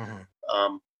know. Mm-hmm.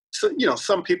 So, you know,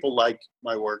 some people like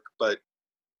my work, but,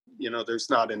 you know, there's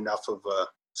not enough of a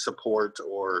support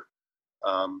or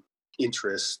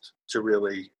interest to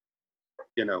really,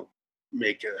 you know,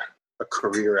 make a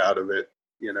career out of it,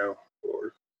 you know,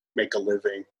 or make a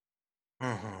living.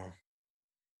 Mm-hmm.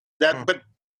 But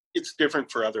it's different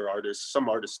for other artists. Some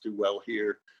artists do well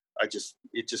here. It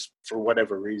just, for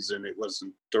whatever reason, it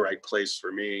wasn't the right place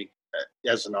for me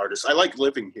as an artist. I like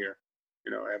living here.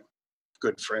 You know, I have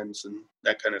good friends and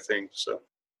that kind of thing. So.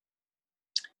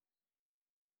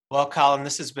 Well, Colin,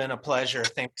 this has been a pleasure.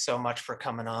 Thanks so much for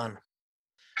coming on.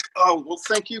 Oh, well,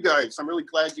 thank you guys. I'm really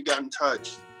glad you got in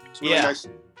touch. It's really nice to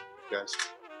meet you guys.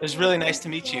 It was really nice to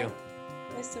meet you.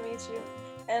 Nice to meet you.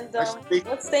 And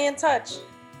let's stay in touch.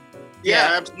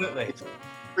 Yeah, absolutely. Feel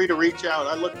free to reach out.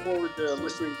 I look forward to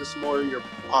listening to some more of your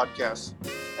podcasts.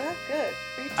 Oh, good.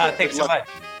 Thanks so much.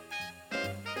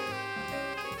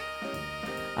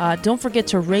 Don't forget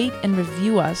to rate and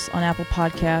review us on Apple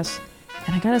Podcasts.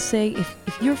 And I gotta say,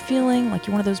 if you're feeling like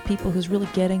you're one of those people who's really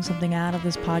getting something out of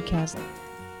this podcast,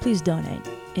 please donate.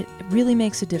 It really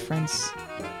makes a difference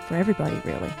for everybody,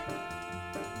 really.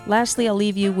 Lastly, I'll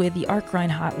leave you with the Art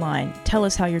Grind hotline. Tell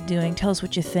us how you're doing. Tell us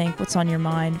what you think. What's on your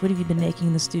mind? What have you been making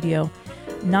in the studio?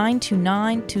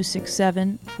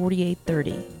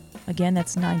 929-267-4830. Again,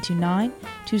 that's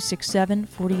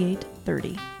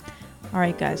 929-267-4830. All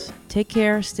right, guys. Take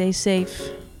care. Stay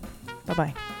safe.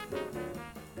 Bye-bye.